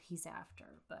know what he's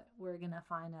after, but we're going to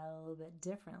find out a little bit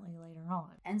differently later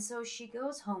on. And so she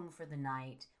goes home for the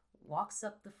night, walks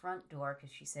up the front door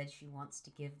because she said she wants to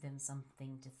give them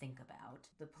something to think about.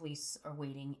 The police are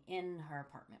waiting in her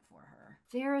apartment for her.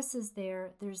 Ferris is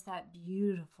there. There's that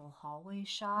beautiful hallway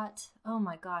shot. Oh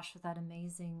my gosh, with that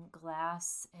amazing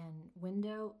glass and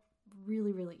window.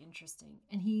 really, really interesting.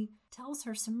 And he tells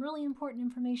her some really important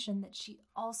information that she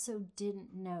also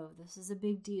didn't know. This is a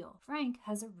big deal. Frank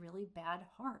has a really bad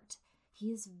heart. He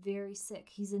is very sick.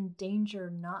 He's in danger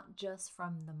not just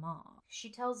from the mob. She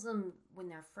tells them when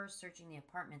they're first searching the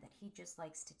apartment that he just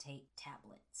likes to take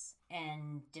tablets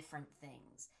and different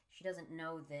things. She doesn't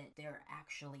know that they're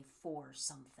actually for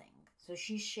something. So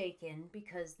she's shaken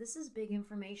because this is big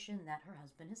information that her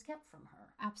husband has kept from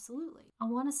her. Absolutely. I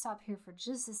want to stop here for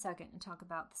just a second and talk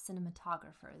about the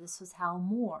cinematographer. This was Hal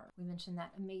Moore. We mentioned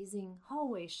that amazing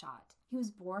hallway shot. He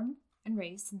was born and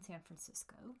raised in San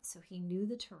Francisco, so he knew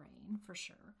the terrain for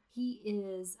sure. He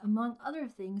is, among other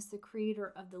things, the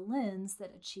creator of the lens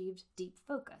that achieved deep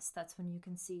focus. That's when you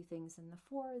can see things in the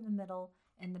fore, in the middle,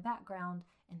 and the background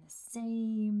in the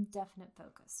same definite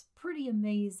focus. Pretty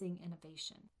amazing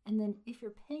innovation. And then if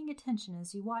you're paying attention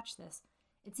as you watch this,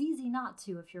 it's easy not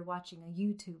to if you're watching a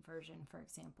YouTube version, for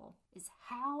example, is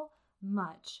how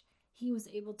much he was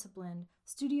able to blend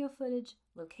studio footage,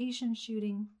 location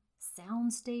shooting,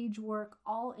 soundstage work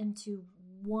all into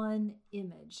one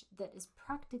image that is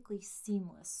practically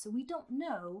seamless. So we don't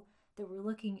know that we're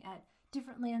looking at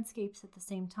different landscapes at the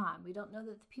same time. We don't know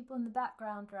that the people in the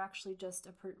background are actually just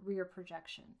a rear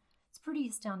projection. It's pretty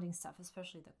astounding stuff,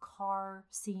 especially the car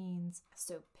scenes.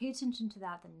 So pay attention to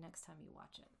that the next time you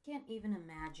watch it. Can't even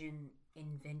imagine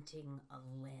inventing a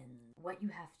lens. What you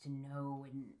have to know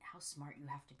and how smart you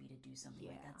have to be to do something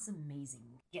like that. That's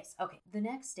amazing. Yes, okay. The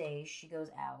next day she goes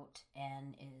out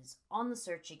and is on the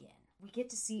search again. We get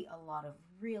to see a lot of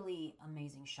really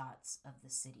amazing shots of the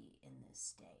city in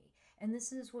this day. And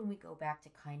this is when we go back to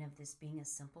kind of this being a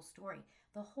simple story.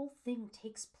 The whole thing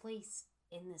takes place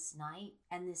in this night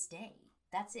and this day.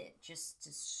 That's it. Just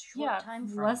a short time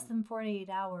frame. Less than 48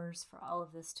 hours for all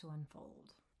of this to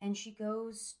unfold. And she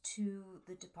goes to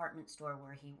the department store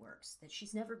where he works that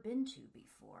she's never been to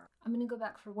before. I'm going to go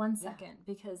back for 1 second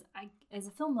because I, as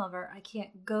a film lover, I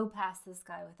can't go past this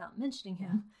guy without mentioning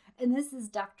him. And this is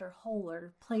Dr.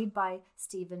 Holler, played by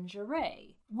Stephen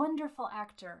Jarre. Wonderful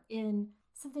actor in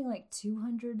something like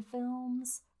 200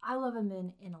 films. I love him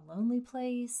in A Lonely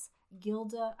Place,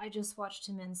 Gilda. I just watched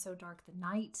him in So Dark the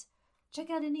Night.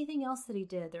 Check out anything else that he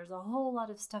did. There's a whole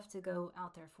lot of stuff to go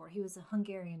out there for. He was a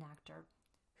Hungarian actor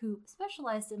who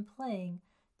specialized in playing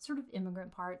sort of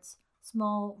immigrant parts,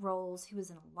 small roles. He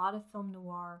was in a lot of film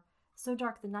noir. So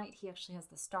Dark the Night, he actually has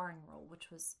the starring role,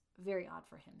 which was very odd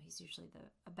for him. He's usually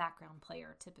a background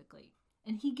player, typically.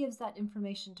 And he gives that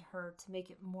information to her to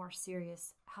make it more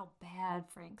serious how bad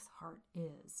Frank's heart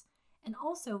is. And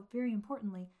also, very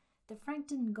importantly, that Frank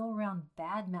didn't go around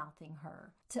bad-mouthing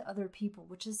her to other people,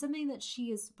 which is something that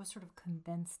she was sort of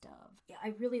convinced of. Yeah,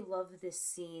 I really love this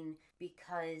scene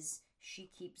because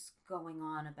she keeps going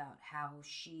on about how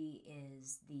she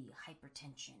is the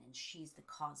hypertension and she's the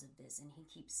cause of this. And he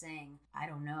keeps saying, I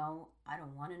don't know. I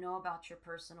don't want to know about your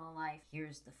personal life.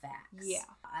 Here's the facts. Yeah.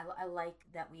 I like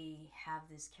that we have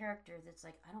this character that's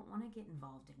like, I don't want to get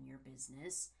involved in your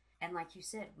business. And like you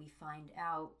said, we find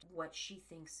out what she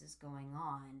thinks is going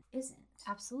on isn't.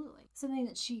 Absolutely. Something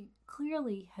that she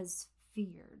clearly has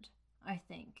feared, I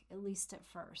think, at least at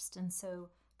first. And so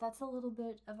that's a little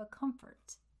bit of a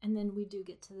comfort. And then we do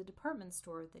get to the department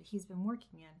store that he's been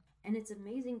working in. And it's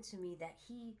amazing to me that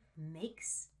he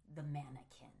makes the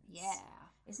mannequins. Yeah.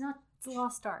 It's a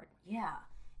lost art. Yeah.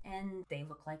 And they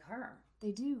look like her. They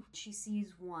do. She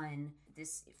sees one.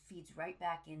 This feeds right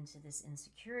back into this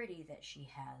insecurity that she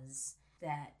has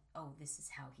that, oh, this is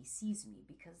how he sees me,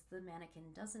 because the mannequin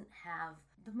doesn't have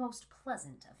the most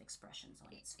pleasant of expressions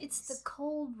on its face. It's the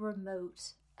cold,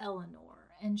 remote Eleanor,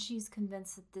 and she's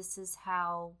convinced that this is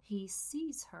how he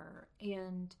sees her.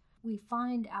 And we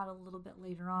find out a little bit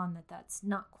later on that that's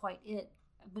not quite it,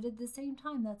 but at the same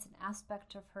time, that's an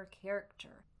aspect of her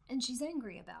character. And she's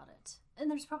angry about it. And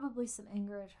there's probably some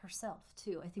anger at herself,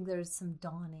 too. I think there's some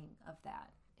dawning of that.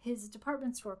 His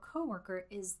department store coworker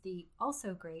is the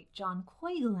also great John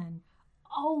Quaylen.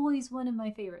 Always one of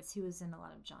my favorites. He was in a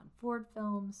lot of John Ford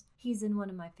films. He's in one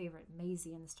of my favorite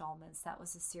Maisie installments. That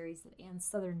was a series that Ann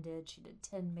Southern did. She did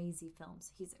 10 Maisie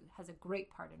films. He has a great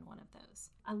part in one of those.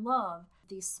 I love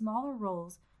these smaller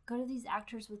roles go to these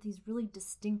actors with these really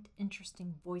distinct,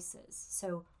 interesting voices.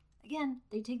 So again,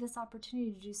 they take this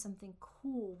opportunity to do something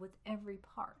cool with every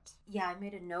part. Yeah, I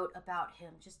made a note about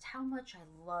him, just how much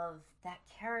I love that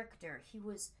character. He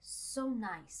was so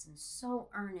nice and so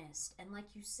earnest. And like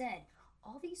you said,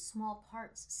 all these small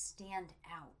parts stand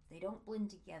out. They don't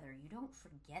blend together. You don't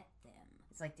forget them.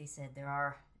 It's like they said, there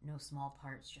are no small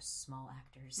parts, just small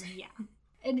actors. Yeah.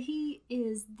 And he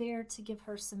is there to give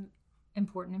her some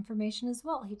important information as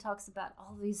well. He talks about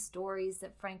all these stories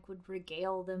that Frank would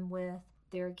regale them with.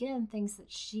 There again, things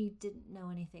that she didn't know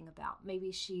anything about.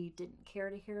 Maybe she didn't care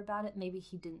to hear about it. Maybe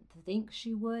he didn't think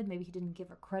she would. Maybe he didn't give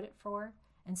her credit for it,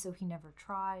 and so he never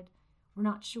tried. We're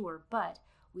not sure, but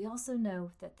we also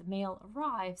know that the mail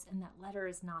arrives and that letter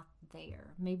is not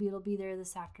there. Maybe it'll be there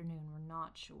this afternoon. We're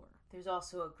not sure. There's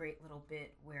also a great little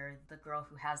bit where the girl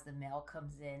who has the mail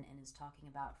comes in and is talking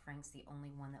about Frank's the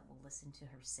only one that will listen to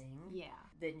her sing. Yeah.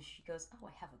 Then she goes, oh,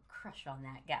 I have a crush on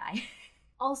that guy.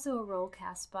 Also a role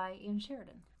cast by Ann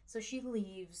Sheridan. So she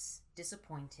leaves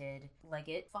disappointed.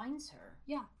 Leggett finds her.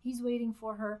 Yeah, he's waiting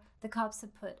for her. The cops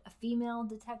have put a female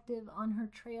detective on her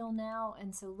trail now,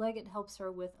 and so Leggett helps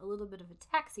her with a little bit of a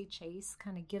taxi chase,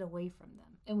 kind of get away from them.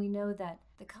 And we know that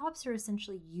the cops are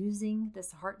essentially using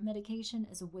this heart medication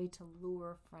as a way to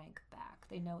lure Frank back.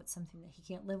 They know it's something that he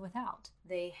can't live without.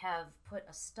 They have put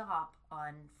a stop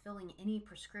on filling any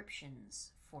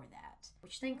prescriptions for that,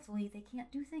 which thankfully they can't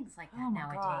do things like that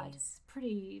nowadays. God.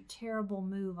 Pretty terrible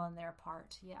move on their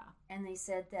part, yeah. And they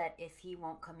said that if he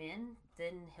won't come in,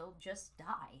 then he'll just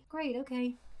die. Great,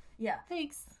 okay. Yeah.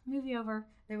 Thanks. Movie over.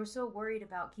 They were so worried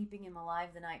about keeping him alive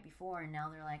the night before, and now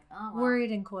they're like, oh, well.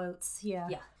 Worried in quotes, yeah.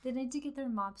 Yeah. They need to get their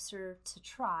mobster to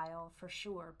trial, for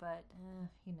sure, but,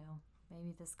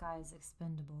 maybe this guy is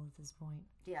expendable at this point.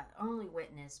 Yeah, only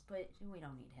witness, but we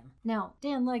don't need him. Now,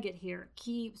 Dan Leggett here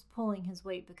keeps pulling his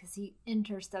weight because he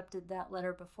intercepted that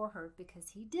letter before her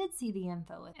because he did see the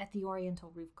info at the Oriental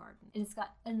Roof Garden. And it's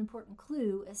got an important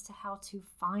clue as to how to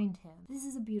find him. This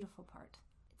is a beautiful part.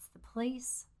 It's the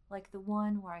place like the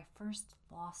one where I first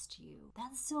lost you.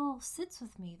 That still sits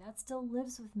with me. That still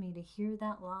lives with me to hear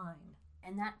that line.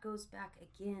 And that goes back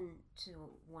again to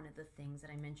one of the things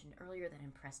that I mentioned earlier that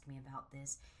impressed me about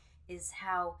this, is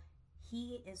how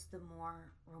he is the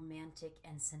more romantic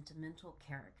and sentimental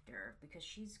character, because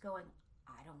she's going,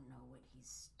 I don't know what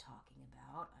he's talking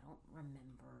about. I don't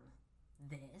remember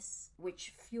this,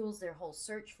 which fuels their whole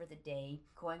search for the day,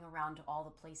 going around to all the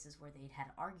places where they'd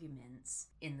had arguments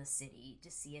in the city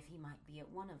to see if he might be at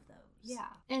one of those. Yeah.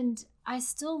 And I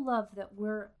still love that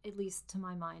we're, at least to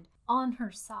my mind, on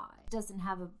her side. Doesn't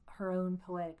have her own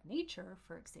poetic nature,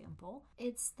 for example.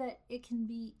 It's that it can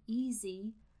be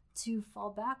easy to fall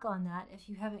back on that if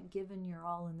you haven't given your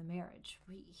all in the marriage.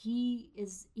 He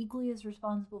is equally as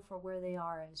responsible for where they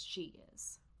are as she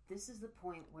is. This is the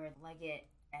point where Leggett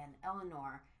and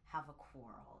Eleanor have a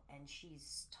quarrel, and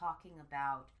she's talking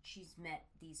about she's met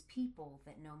these people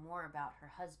that know more about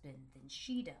her husband than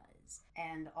she does,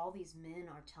 and all these men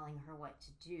are telling her what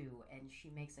to do, and she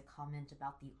makes a comment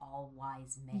about the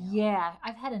all-wise male. Yeah,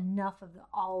 I've had enough of the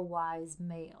all-wise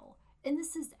male. And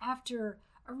this is after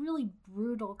a really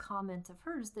brutal comment of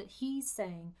hers that he's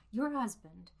saying, your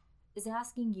husband is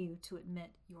asking you to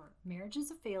admit your marriage is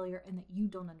a failure and that you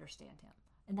don't understand him.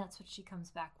 And that's what she comes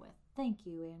back with. Thank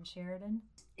you, Ann Sheridan.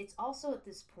 It's also at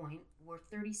this point, we're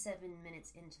 37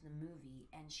 minutes into the movie,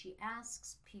 and she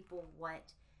asks people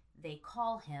what they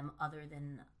call him other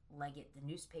than Leggett, the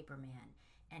newspaper man.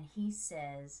 And he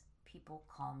says, people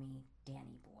call me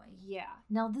Danny Boy. Yeah.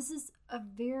 Now, this is a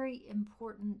very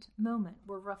important moment.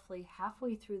 We're roughly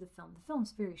halfway through the film. The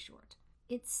film's very short.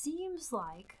 It seems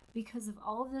like, because of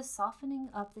all of this softening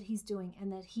up that he's doing,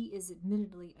 and that he is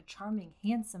admittedly a charming,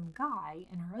 handsome guy,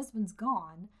 and her husband's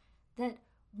gone, that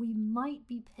we might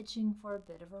be pitching for a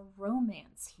bit of a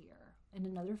romance here in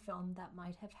another film that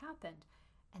might have happened.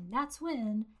 And that's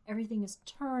when everything is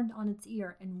turned on its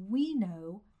ear, and we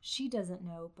know, she doesn't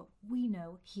know, but we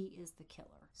know he is the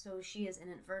killer. So she is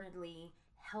inadvertently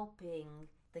helping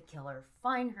the killer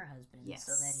find her husband, yes,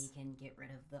 so that he can get rid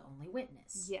of the only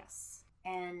witness. Yes.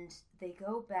 And they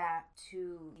go back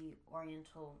to the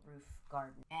Oriental Roof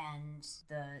Garden, and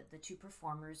the two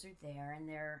performers are there, and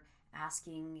they're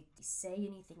asking, did he say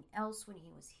anything else when he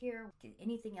was here?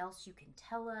 Anything else you can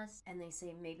tell us? And they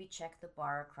say, maybe check the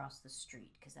bar across the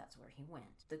street, because that's where he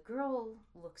went. The girl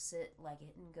looks at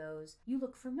Leggett and goes, you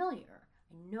look familiar.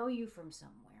 I know you from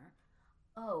somewhere.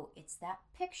 Oh, it's that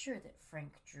picture that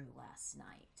Frank drew last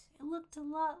night. It looked a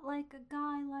lot like a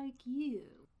guy like you.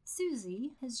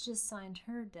 Susie has just signed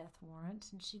her death warrant,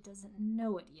 and she doesn't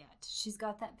know it yet. She's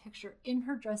got that picture in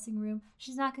her dressing room.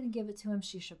 She's not going to give it to him.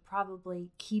 She should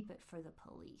probably keep it for the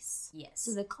police. Yes.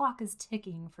 So the clock is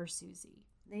ticking for Susie.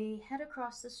 They head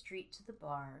across the street to the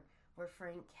bar, where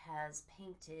Frank has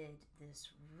painted this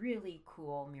really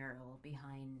cool mural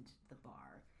behind the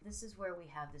bar. This is where we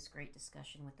have this great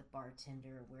discussion with the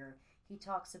bartender, where he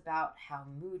talks about how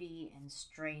moody and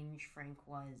strange Frank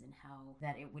was, and how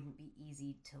that it wouldn't be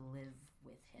easy to live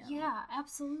with him. Yeah,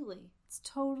 absolutely. It's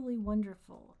totally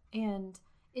wonderful. And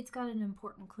it's got an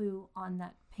important clue on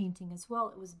that painting as well.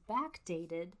 It was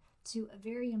backdated to a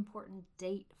very important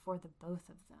date for the both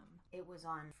of them. It was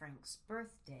on Frank's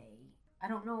birthday. I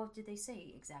don't know, did they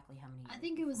say exactly how many years? I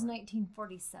think it was before?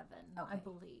 1947, I Okay.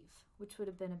 believe, which would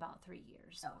have been about 3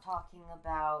 years. So, talking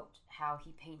about how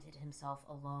he painted himself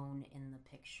alone in the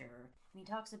picture. And he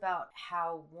talks about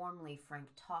how warmly Frank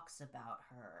talks about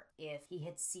her. If he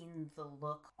had seen the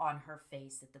look on her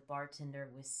face that the bartender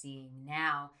was seeing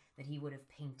now, that he would have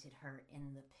painted her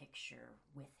in the picture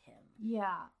with him.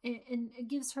 Yeah, and it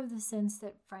gives her the sense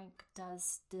that Frank does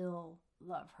still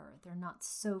love her. They're not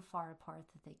so far apart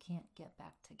that they can't get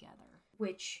back together.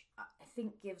 Which I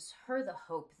think gives her the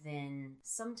hope then.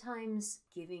 Sometimes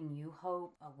giving you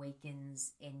hope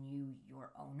awakens in you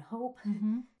your own hope.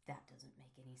 Mm-hmm. That doesn't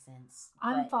make any sense.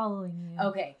 I'm but- following you.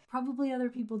 Okay. Probably other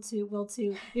people too will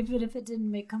too, even if it didn't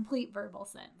make complete verbal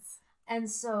sense. And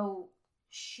so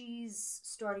she's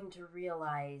starting to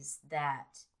realize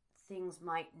that things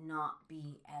might not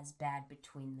be as bad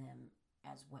between them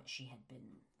as what she had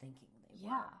been thinking they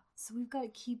Yeah. were. So we've got to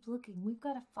keep looking. We've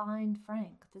got to find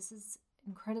Frank. This is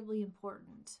incredibly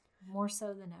important, more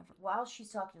so than ever. While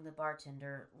she's talking to the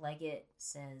bartender, Leggett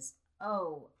says,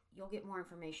 "Oh, you'll get more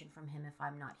information from him if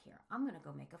I'm not here. I'm going to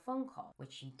go make a phone call,"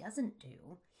 which he doesn't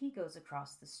do. He goes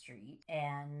across the street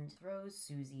and throws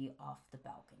Susie off the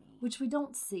balcony. Which we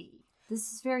don't see.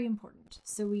 This is very important.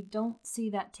 So we don't see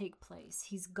that take place.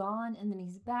 He's gone and then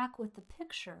he's back with the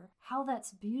picture. How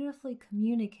that's beautifully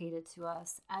communicated to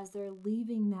us as they're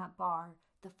leaving that bar.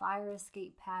 The fire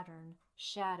escape pattern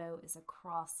shadow is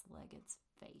across Leggett's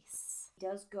face. He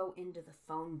does go into the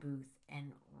phone booth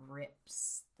and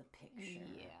rips the picture.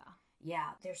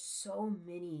 Yeah, there's so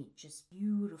many just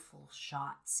beautiful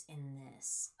shots in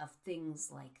this of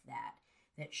things like that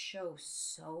show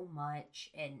so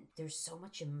much, and there's so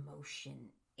much emotion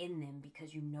in them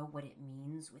because you know what it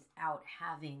means without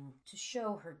having to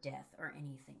show her death or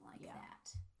anything like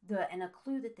that. And a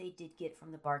clue that they did get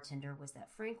from the bartender was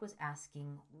that Frank was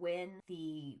asking when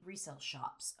the resale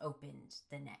shops opened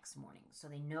the next morning. So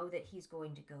they know that he's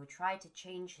going to go try to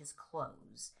change his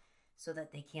clothes so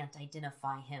that they can't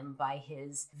identify him by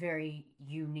his very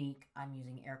unique, I'm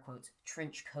using air quotes,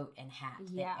 trench coat and hat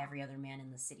that every other man in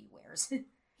the city wears.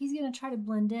 He's going to try to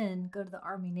blend in, go to the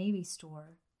Army-Navy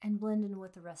store, and blend in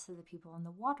with the rest of the people on the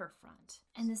waterfront.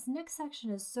 And this next section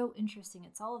is so interesting.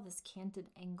 It's all of this canted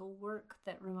angle work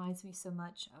that reminds me so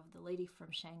much of The Lady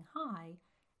from Shanghai.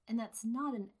 And that's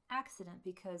not an accident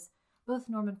because both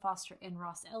Norman Foster and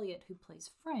Ross Elliott, who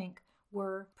plays Frank,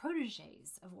 were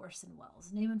protégés of Orson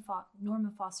Welles.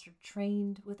 Norman Foster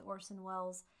trained with Orson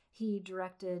Welles. He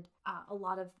directed a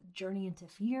lot of Journey into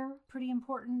Fear, pretty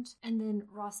important. And then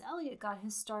Ross Elliott got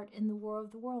his start in the War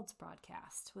of the Worlds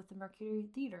broadcast with the Mercury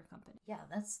Theater Company. Yeah,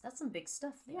 that's some big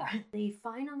stuff there. Yeah. They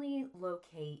finally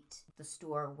locate the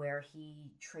store where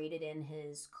he traded in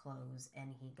his clothes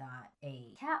and he got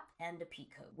a cap and a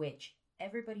peacoat, which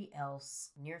everybody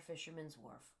else near Fisherman's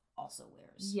Wharf also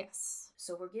wears. Yes.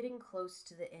 So we're getting close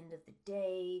to the end of the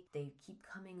day. They keep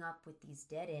coming up with these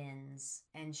dead ends,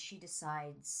 and she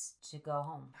decides to go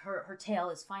home. Her tail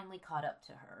is finally caught up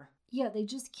to her. Yeah, they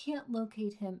just can't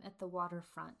locate him at the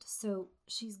waterfront. So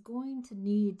she's going to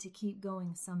need to keep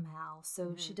going somehow.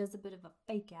 So she does a bit of a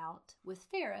fake out with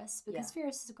Ferris because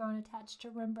Ferris has grown attached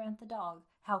to Rembrandt the dog.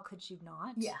 How could you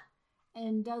not? Yeah.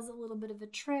 And does a little bit of a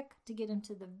trick to get him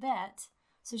to the vet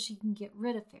so she can get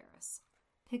rid of Ferris.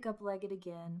 Pick up Leggett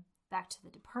again, back to the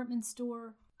department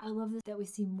store. I love that we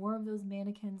see more of those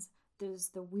mannequins. There's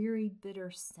the weary,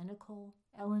 bitter, cynical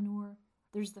Eleanor.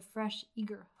 There's the fresh,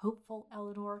 eager, hopeful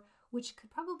Eleanor, which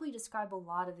could probably describe a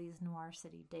lot of these Noir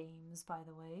City dames, by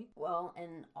the way. Well,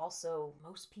 and also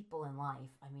most people in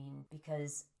life, I mean,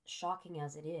 because shocking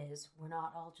as it is, we're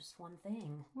not all just one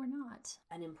thing. We're not.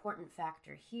 An important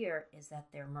factor here is that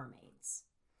they're mermaids.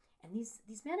 And these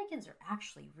mannequins are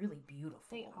actually really beautiful.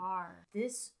 They are.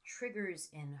 This triggers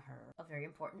in her a very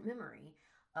important memory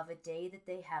of a day that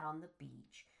they had on the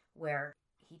beach where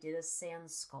he did a sand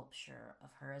sculpture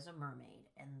of her as a mermaid,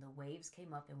 and the waves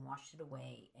came up and washed it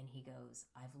away, and he goes,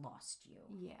 "I've lost you."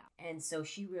 Yeah. And so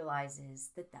she realizes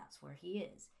that that's where he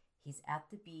is. He's at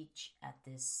the beach at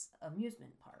this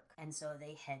amusement park. And so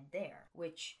they head there,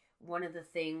 which one of the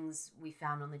things we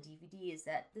found on the DVD is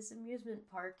that this amusement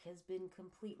park has been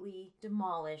completely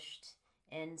demolished.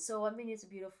 And so, I mean, it's a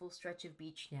beautiful stretch of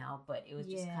beach now, but it was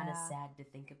just kind of sad to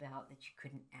think about that you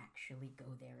couldn't actually go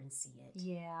there and see it.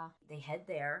 Yeah. They head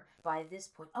there. By this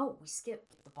point, we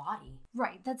skipped the body.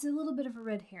 Right. That's a little bit of a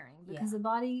red herring because the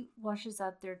body washes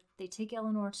up there. They take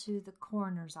Eleanor to the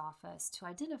coroner's office to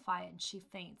identify it, and she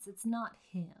faints. It's not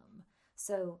him.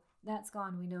 So that's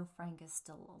gone. We know Frank is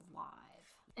still alive.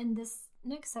 And this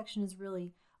next section is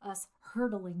really us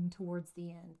hurtling towards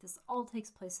the end. This all takes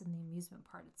place in the amusement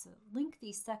park. It's a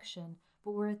lengthy section,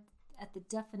 but we're at the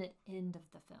definite end of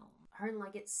the film. Her and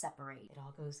Leggett separate. It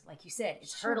all goes, like you said,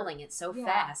 it's Sure. hurtling. It's so Yeah.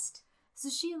 fast. So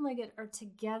she and Leggett are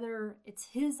together. It's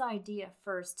his idea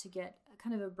first to get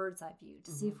kind of a bird's eye view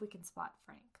to see if we can spot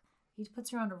Frank. He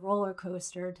puts her on a roller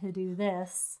coaster to do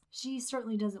this. She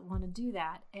certainly doesn't want to do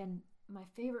that. And my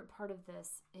favorite part of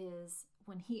this is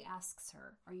when he asks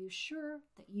her, "Are you sure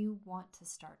that you want to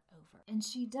start over?" And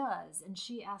she does. And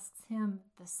she asks him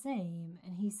the same.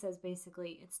 And he says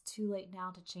basically, "It's too late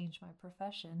now to change my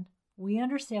profession." We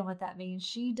understand what that means.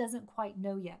 She doesn't quite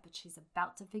know yet, but she's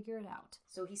about to figure it out.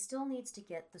 So he still needs to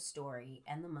get the story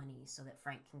and the money so that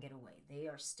Frank can get away. They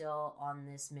are still on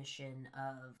this mission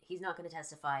of, he's not going to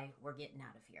testify, we're getting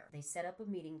out of here. They set up a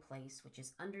meeting place, which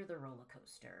is under the roller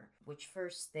coaster, which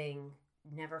first thing,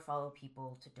 never follow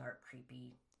people to dark,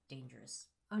 creepy, dangerous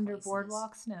Under places.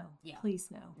 boardwalks? No. Yeah. Please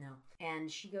no. No.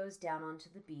 And she goes down onto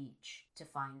the beach to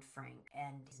find Frank,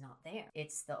 and he's not there.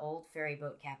 It's the old ferry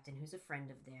boat captain who's a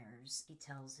friend of theirs. He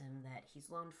tells him that he's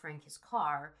loaned Frank his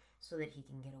car so that he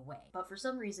can get away. But for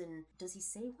some reason, does he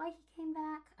say why he came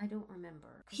back? I don't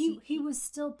remember. 'Cause He was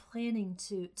still planning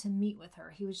to meet with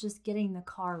her. He was just getting the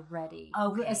car ready.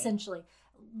 Okay. Essentially,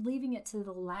 leaving it to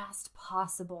the last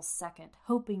possible second,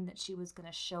 hoping that she was going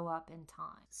to show up in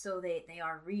time. So they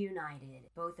are reunited.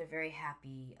 Both are very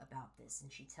happy about this,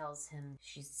 and she tells him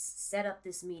she's set up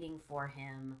this meeting for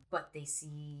him, but they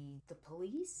see the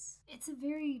police. It's a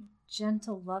very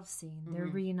gentle love scene, their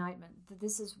Mhm. reunitement.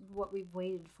 This is what we've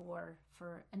waited for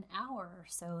an hour or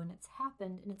so, and it's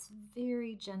happened, and it's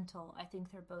very gentle. I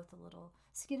think they're both a little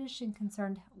skittish and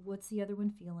concerned. What's the other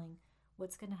one feeling?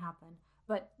 What's going to happen?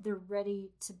 But they're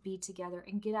ready to be together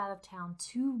and get out of town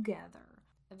together,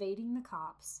 evading the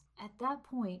cops. At that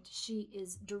point, she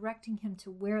is directing him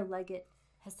to where Leggett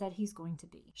has said he's going to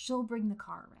be. She'll bring the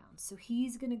car around. So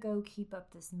he's going to go keep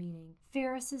up this meeting.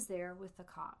 Ferris is there with the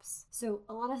cops. So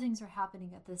a lot of things are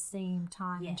happening at the same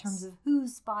time in Yes. terms of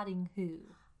who's spotting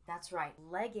who. That's right.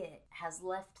 Leggett has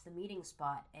left the meeting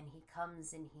spot, and he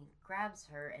comes and he grabs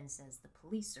her and says, the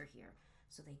police are here.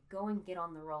 So they go and get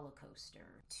on the roller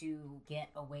coaster to get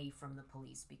away from the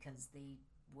police because they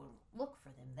will look for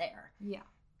them there. Yeah.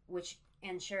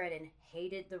 And Sheridan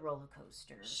hated the roller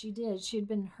coaster. She did. She had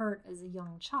been hurt as a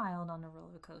young child on a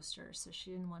roller coaster, so she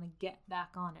didn't want to get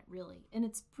back on it, really. And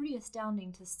it's pretty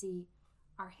astounding to see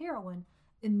our heroine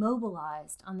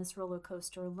immobilized on this roller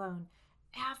coaster alone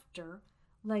after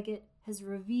Leggett has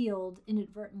revealed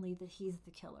inadvertently that he's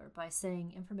the killer by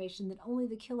saying information that only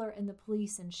the killer and the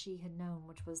police and she had known,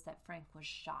 which was that Frank was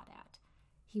shot at.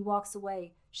 He walks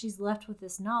away. She's left with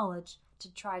this knowledge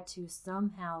to try to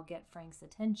somehow get Frank's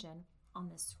attention on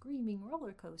this screaming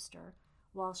roller coaster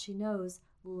while she knows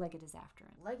Leggett is after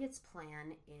him. Leggett's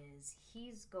plan is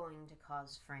he's going to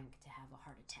cause Frank to have a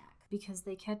heart attack. Because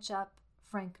they catch up,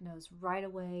 Frank knows right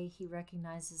away. He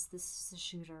recognizes this is the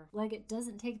shooter. Leggett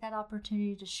doesn't take that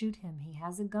opportunity to shoot him. He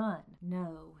has a gun.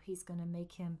 No, he's going to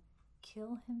make him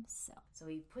kill himself. So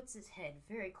he puts his head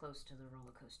very close to the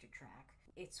roller coaster track.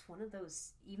 It's one of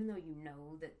those, even though you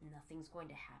know that nothing's going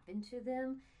to happen to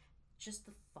them, just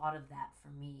the thought of that for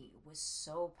me was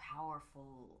so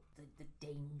powerful, the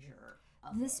danger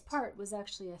of This it. part was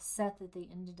actually a set that they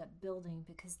ended up building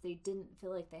because they didn't feel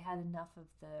like they had enough of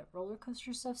the roller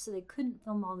coaster stuff, so they couldn't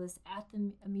film all this at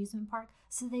the amusement park.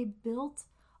 So they built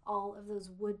all of those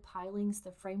wood pilings,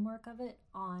 the framework of it,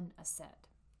 on a set.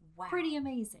 Wow. Pretty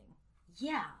amazing.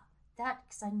 Yeah.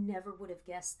 Because I never would have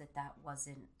guessed that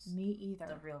wasn't Me either.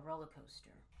 the real roller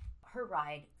coaster. Her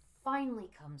ride finally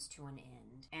comes to an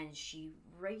end, and she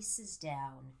races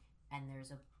down, and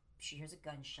she hears a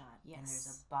gunshot, Yes. and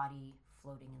there's a body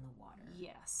floating in the water.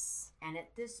 Yes. And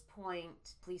at this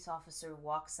point, police officer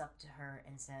walks up to her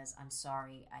and says, "I'm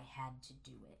sorry, I had to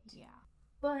do it." Yeah.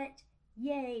 But,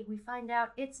 yay, we find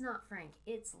out it's not Frank,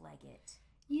 it's Leggett.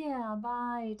 Yeah,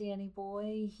 bye, Danny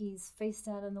boy. He's face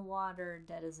down in the water,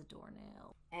 dead as a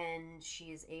doornail. And she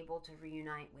is able to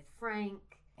reunite with Frank,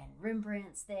 and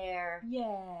Rembrandt's there.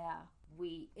 Yeah.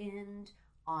 We end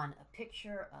on a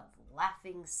picture of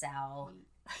laughing Sal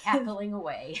cackling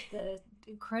away. The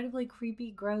incredibly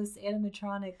creepy, gross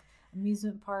animatronic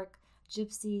amusement park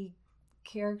gypsy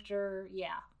character.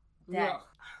 Yeah. That Ugh.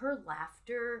 her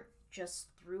laughter just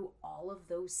through all of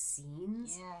those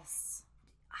scenes Yes.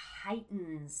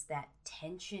 heightens that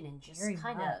tension and just Very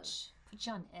kind much. Put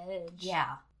you on edge.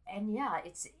 yeah. And yeah,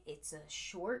 it's a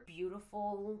short,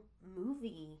 beautiful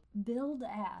movie. Billed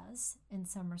as, in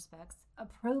some respects, a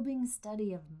probing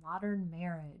study of modern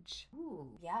marriage.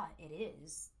 Ooh, yeah, it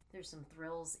is. There's some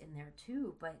thrills in there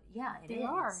too, but yeah, it is. There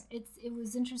are. It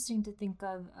was interesting to think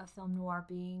of a film noir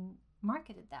being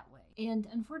marketed that way. And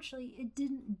unfortunately, it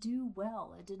didn't do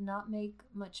well. It did not make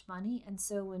much money. And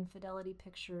so when Fidelity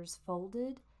Pictures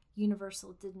folded,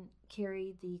 Universal didn't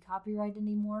carry the copyright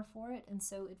anymore for it. And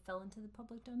so it fell into the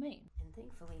public domain. And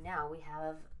thankfully now we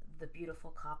have the beautiful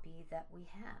copy that we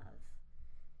have.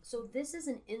 So this is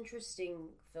an interesting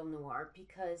film noir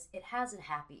because it has a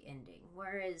happy ending,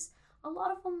 whereas a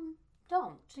lot of them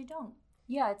don't. They don't.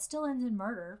 Yeah, it still ends in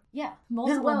murder. Yeah.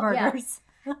 Multiple murders.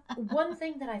 Yeah. One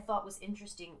thing that I thought was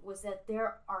interesting was that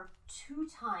there are 2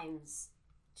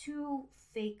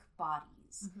 fake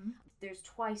bodies. Mm-hmm. There's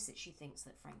twice that she thinks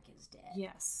that Frank is dead.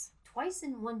 Yes. Twice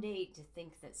in one day to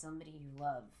think that somebody you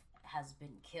love has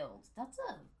been killed. That's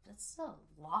a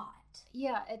lot.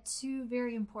 Yeah, at 2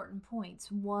 very important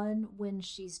points. One, when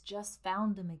she's just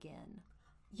found him again.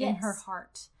 Yes. In her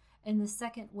heart. And the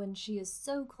second, when she is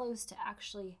so close to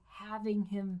actually having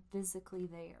him physically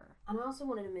there. And I also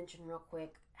wanted to mention real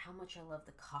quick how much I love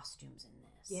the costumes in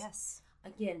this. Yes.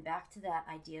 Again, back to that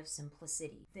idea of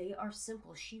simplicity. They are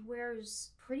simple. She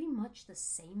wears pretty much the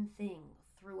same thing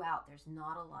throughout. There's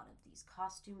not a lot of these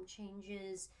costume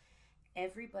changes.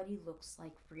 Everybody looks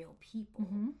like real people.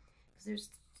 Because there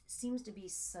seems to be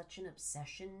such an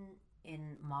obsession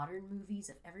in modern movies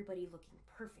of everybody looking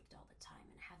perfect all the time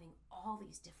and having all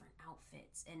these different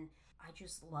outfits. And I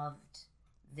just loved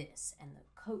this and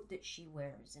the coat that she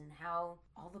wears and how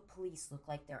all the police look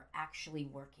like they're actually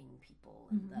working people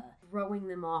and the throwing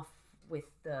them off with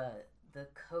the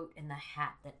coat and the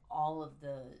hat that all of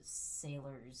the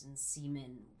sailors and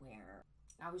seamen wear.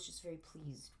 I was just very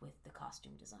pleased with the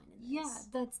costume design in this.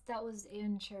 Yeah, that was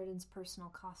Ann Sheridan's personal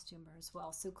costumer as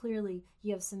well. So clearly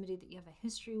you have somebody that you have a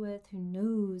history with who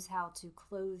knows how to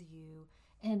clothe you.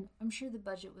 And I'm sure the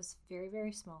budget was very,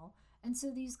 very small. And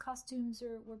so these costumes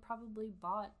were probably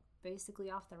bought basically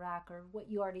off the rack or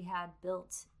what you already had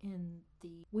built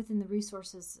within the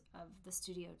resources of the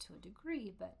studio to a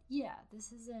degree. But yeah,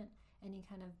 this isn't any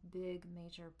kind of big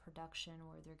major production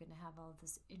where they're going to have all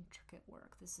this intricate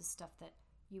work. This is stuff that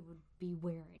you would be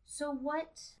wearing. So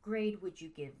what grade would you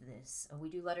give this? We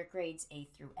do letter grades A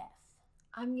through F.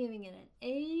 I'm giving it an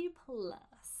A+.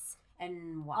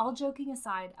 And why? All joking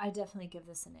aside, I definitely give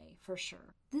this an A, for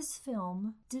sure. This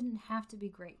film didn't have to be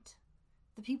great.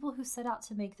 The people who set out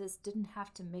to make this didn't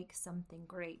have to make something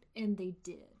great, and they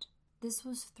did. This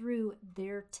was through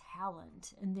their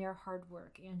talent and their hard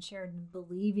work, and Sheridan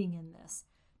believing in this.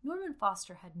 Norman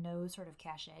Foster had no sort of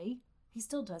cachet. He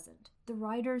still doesn't. The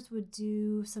writers would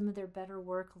do some of their better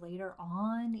work later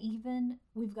on, even.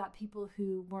 We've got people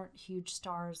who weren't huge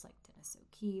stars like Dennis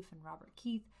O'Keefe and Robert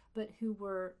Keith, but who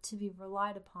were to be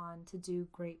relied upon to do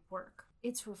great work.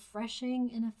 It's refreshing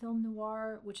in a film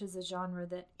noir, which is a genre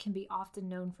that can be often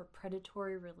known for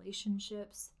predatory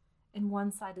relationships and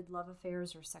one-sided love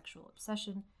affairs or sexual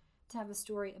obsession, to have a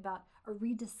story about a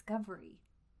rediscovery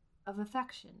of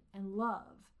affection and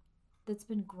love that's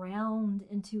been ground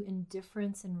into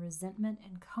indifference and resentment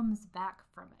and comes back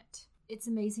from it. It's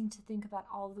amazing to think about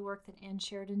all of the work that Ann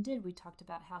Sheridan did. We talked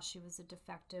about how she was a de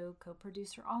facto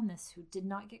co-producer on this who did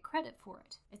not get credit for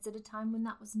it. It's at a time when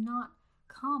that was not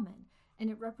common, and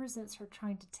it represents her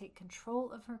trying to take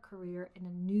control of her career in a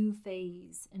new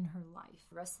phase in her life.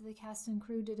 The rest of the cast and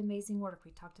crew did amazing work.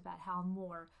 We talked about Hal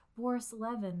Moore. Boris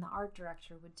Levin, the art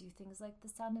director, would do things like The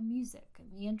Sound of Music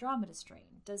and The Andromeda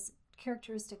Strain. Does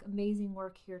characteristic amazing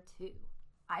work here too.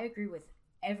 I agree with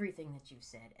everything that you've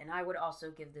said, and I would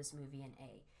also give this movie an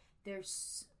A.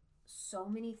 There's so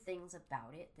many things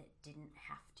about it that didn't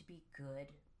have to be good,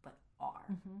 but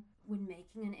are. When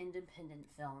making an independent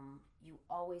film, you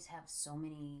always have so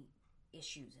many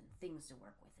issues and things to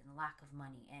work with and lack of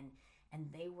money, and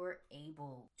they were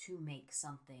able to make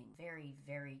something very,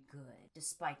 very good,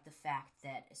 despite the fact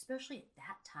that, especially at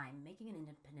that time, making an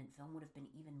independent film would have been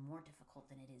even more difficult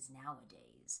than it is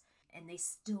nowadays, and they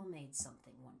still made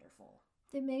something wonderful.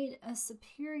 They made a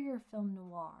superior film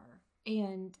noir,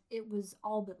 and it was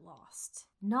all but lost.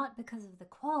 Not because of the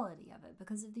quality of it,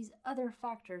 because of these other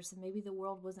factors, and maybe the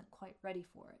world wasn't quite ready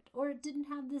for it, or it didn't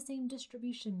have the same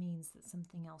distribution means that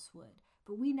something else would.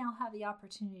 But we now have the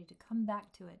opportunity to come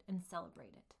back to it and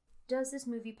celebrate it. Does this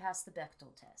movie pass the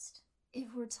Bechdel test?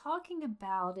 If we're talking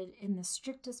about it in the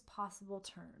strictest possible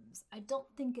terms, I don't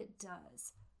think it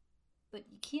does. But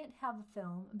you can't have a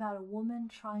film about a woman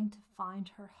trying to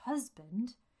find her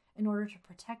husband in order to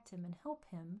protect him and help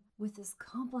him with this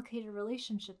complicated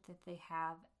relationship that they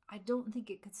have. I don't think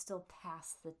it could still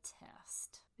pass the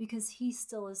test, because he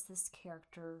still is this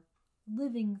character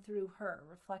living through her,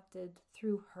 reflected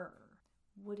through her.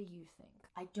 What do you think?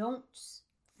 I don't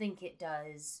think it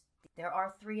does. There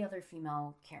are 3 other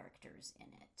female characters in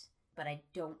it, but I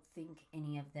don't think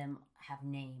any of them have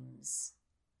names.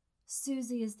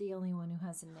 Susie is the only one who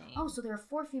has a name. Oh, so there are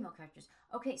 4 female characters.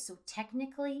 Okay, so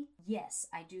technically, yes,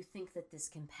 I do think that this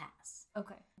can pass.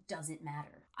 Okay. Doesn't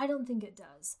matter. I don't think it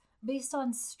does. Based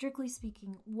on, strictly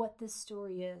speaking, what this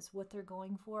story is, what they're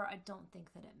going for, I don't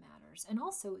think that it matters. And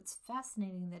also, it's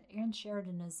fascinating that Ann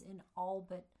Sheridan is in all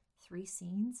but 3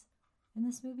 scenes in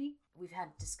this movie. We've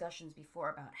had discussions before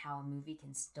about how a movie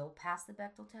can still pass the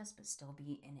Bechdel test, but still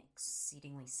be an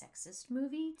exceedingly sexist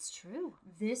movie. It's true.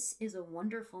 This is a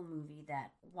wonderful movie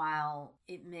that, while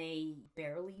it may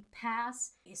barely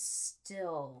pass, is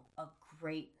still a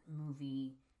great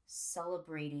movie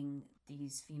celebrating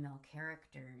these female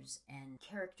characters and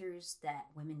characters that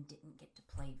women didn't get to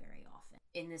play very often.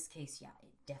 In this case, yeah,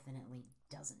 it definitely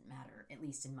doesn't matter, at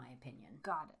least in my opinion.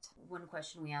 Got it. One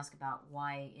question we ask about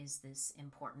why is this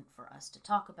important for us to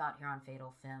talk about here on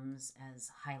Fatal Femmes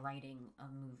as highlighting a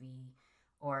movie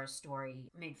or a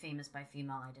story made famous by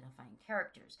female identifying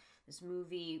characters. This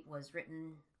movie was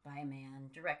written by a man,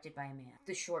 directed by a man.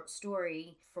 The short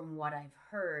story, from what I've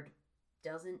heard,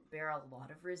 doesn't bear a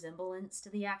lot of resemblance to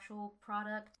the actual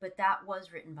product, but that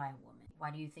was written by a woman.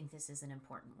 Why do you think this is an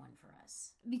important one for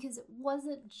us? Because it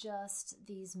wasn't just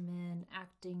these men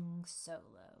acting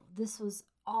solo. This was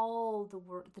all the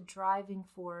work, the driving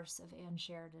force of Ann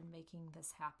Sheridan making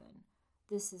this happen.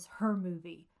 This is her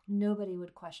movie. Nobody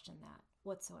would question that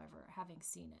whatsoever, having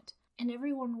seen it. And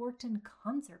everyone worked in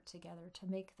concert together to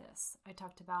make this. I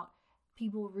talked about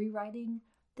people rewriting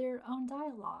their own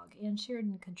dialogue, and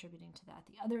Sheridan contributing to that,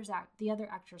 the other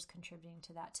actors contributing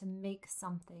to that, to make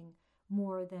something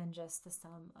more than just the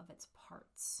sum of its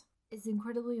parts. It's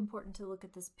incredibly important to look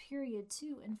at this period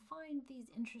too and find these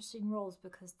interesting roles,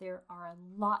 because there are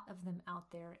a lot of them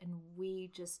out there and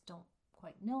we just don't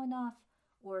quite know enough,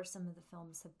 or some of the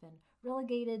films have been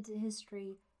relegated to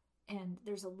history, and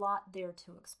there's a lot there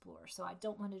to explore. So I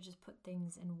don't want to just put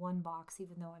things in one box,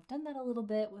 even though I've done that a little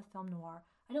bit with film noir.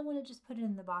 I don't want to just put it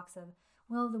in the box of,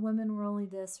 well, the women were only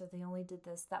this or they only did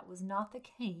this. That was not the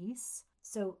case.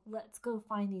 So let's go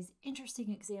find these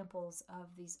interesting examples of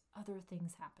these other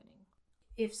things happening.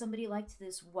 If somebody liked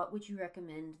this, what would you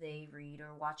recommend they read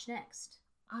or watch next?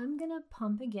 I'm going to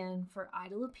pump again for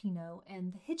Ida Lupino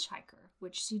and The Hitchhiker,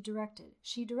 which she directed.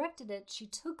 She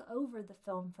took over the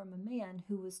film from a man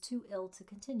who was too ill to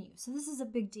continue. So this is a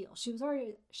big deal. She was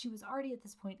already at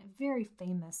this point a very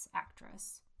famous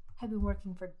actress. Had been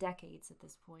working for decades at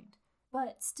this point.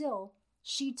 But still,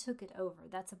 she took it over.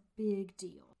 That's a big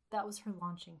deal. That was her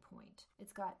launching point.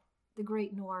 It's got the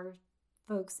great noir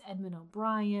folks Edmund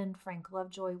O'Brien, Frank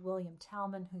Lovejoy, William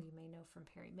Talman, who you may know from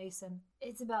Perry Mason.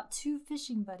 It's about 2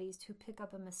 fishing buddies who pick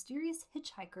up a mysterious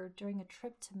hitchhiker during a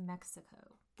trip to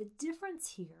Mexico. The difference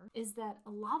here is that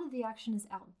a lot of the action is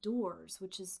outdoors,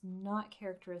 which is not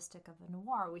characteristic of a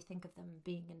noir. We think of them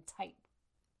being in tight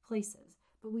places.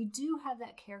 But we do have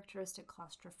that characteristic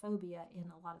claustrophobia in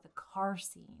a lot of the car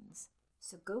scenes.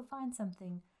 So go find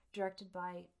something directed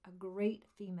by a great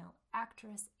female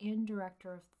actress and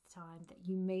director of the time that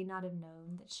you may not have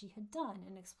known that she had done,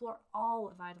 and explore all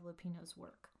of Ida Lupino's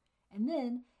work. And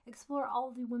then explore all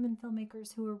of the women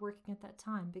filmmakers who were working at that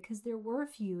time, because there were a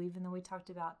few, even though we talked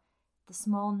about the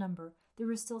small number, there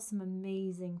were still some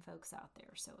amazing folks out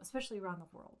there, so especially around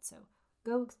the world. So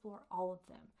go explore all of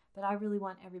them. But I really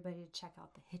want everybody to check out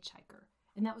The Hitchhiker.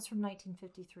 And that was from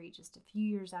 1953, just a few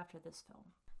years after this film.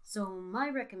 So my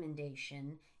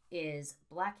recommendation is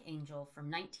Black Angel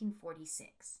from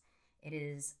 1946. It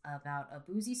is about a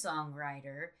boozy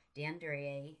songwriter, Dan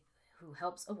Duryea, who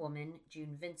helps a woman,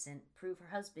 June Vincent, prove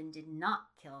her husband did not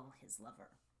kill his lover.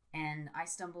 And I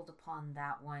stumbled upon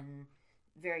that one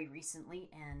very recently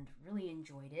and really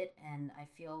enjoyed it, and I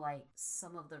feel like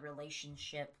some of the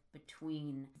relationship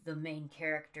between the main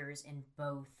characters in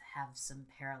both have some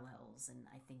parallels, and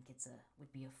I think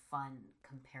would be a fun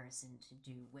comparison to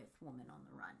do with Woman on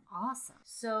the Run. Awesome.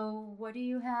 So what do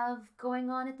you have going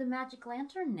on at the Magic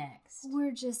Lantern next?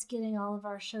 We're just getting all of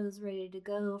our shows ready to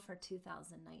go for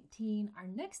 2019. Our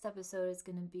next episode is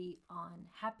going to be on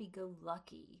Happy Go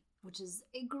Lucky, which is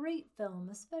a great film,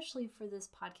 especially for this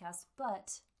podcast,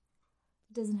 but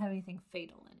it doesn't have anything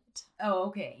fatal in it. Oh,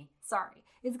 okay. Sorry.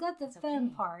 It's got the femme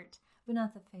part, but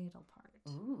not the fatal part.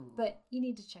 Ooh. But you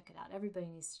need to check it out. Everybody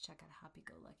needs to check out Happy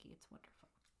Go Lucky. It's wonderful.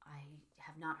 I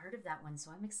have not heard of that one, so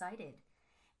I'm excited.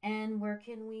 And where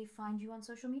can we find you on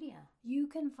social media? You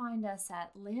can find us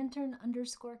at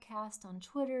Lantern_cast on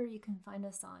Twitter. You can find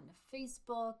us on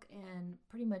Facebook and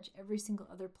pretty much every single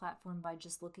other platform by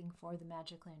just looking for the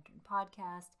Magic Lantern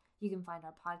Podcast. You can find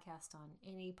our podcast on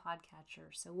any podcatcher,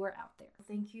 so we're out there.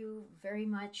 Thank you very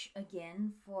much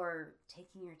again for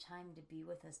taking your time to be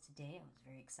with us today. I was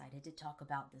very excited to talk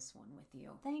about this one with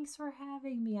you. Thanks for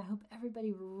having me. I hope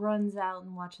everybody runs out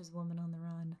and watches Woman on the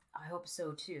Run. I hope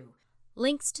so too.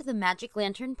 Links to the Magic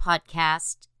Lantern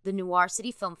podcast, the Noir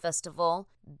City Film Festival,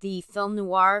 the Film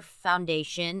Noir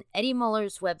Foundation, Eddie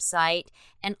Muller's website,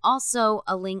 and also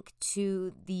a link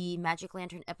to the Magic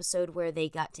Lantern episode where they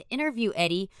got to interview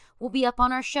Eddie will be up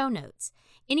on our show notes.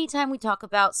 Anytime we talk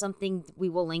about something, we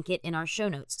will link it in our show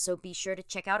notes. So be sure to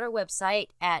check out our website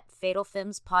at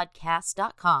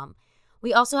fatalfilmspodcast.com.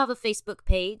 We also have a Facebook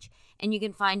page, and you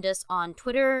can find us on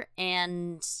Twitter,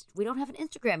 and we don't have an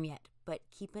Instagram yet, but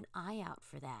keep an eye out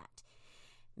for that.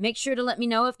 Make sure to let me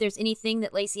know if there's anything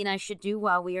that Lacey and I should do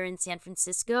while we are in San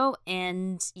Francisco,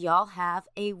 and y'all have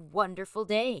a wonderful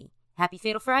day. Happy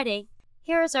Fatal Friday.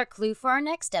 Here is our clue for our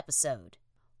next episode.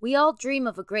 We all dream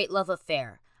of a great love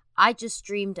affair. I just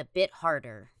dreamed a bit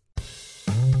harder.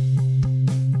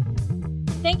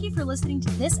 Thank you for listening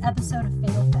to this episode of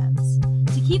Fatal Femmes.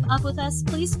 To keep up with us,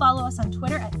 please follow us on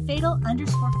Twitter at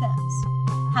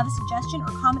fatal_femmes. Have a suggestion or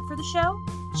comment for the show?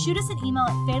 Shoot us an email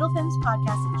at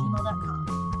fatalfilmspodcast@gmail.com.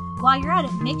 While you're at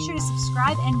it, make sure to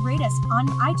subscribe and rate us on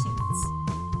iTunes.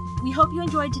 We hope you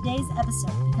enjoyed today's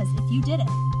episode, because if you didn't,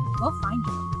 we'll find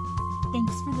you.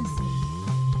 Thanks for listening.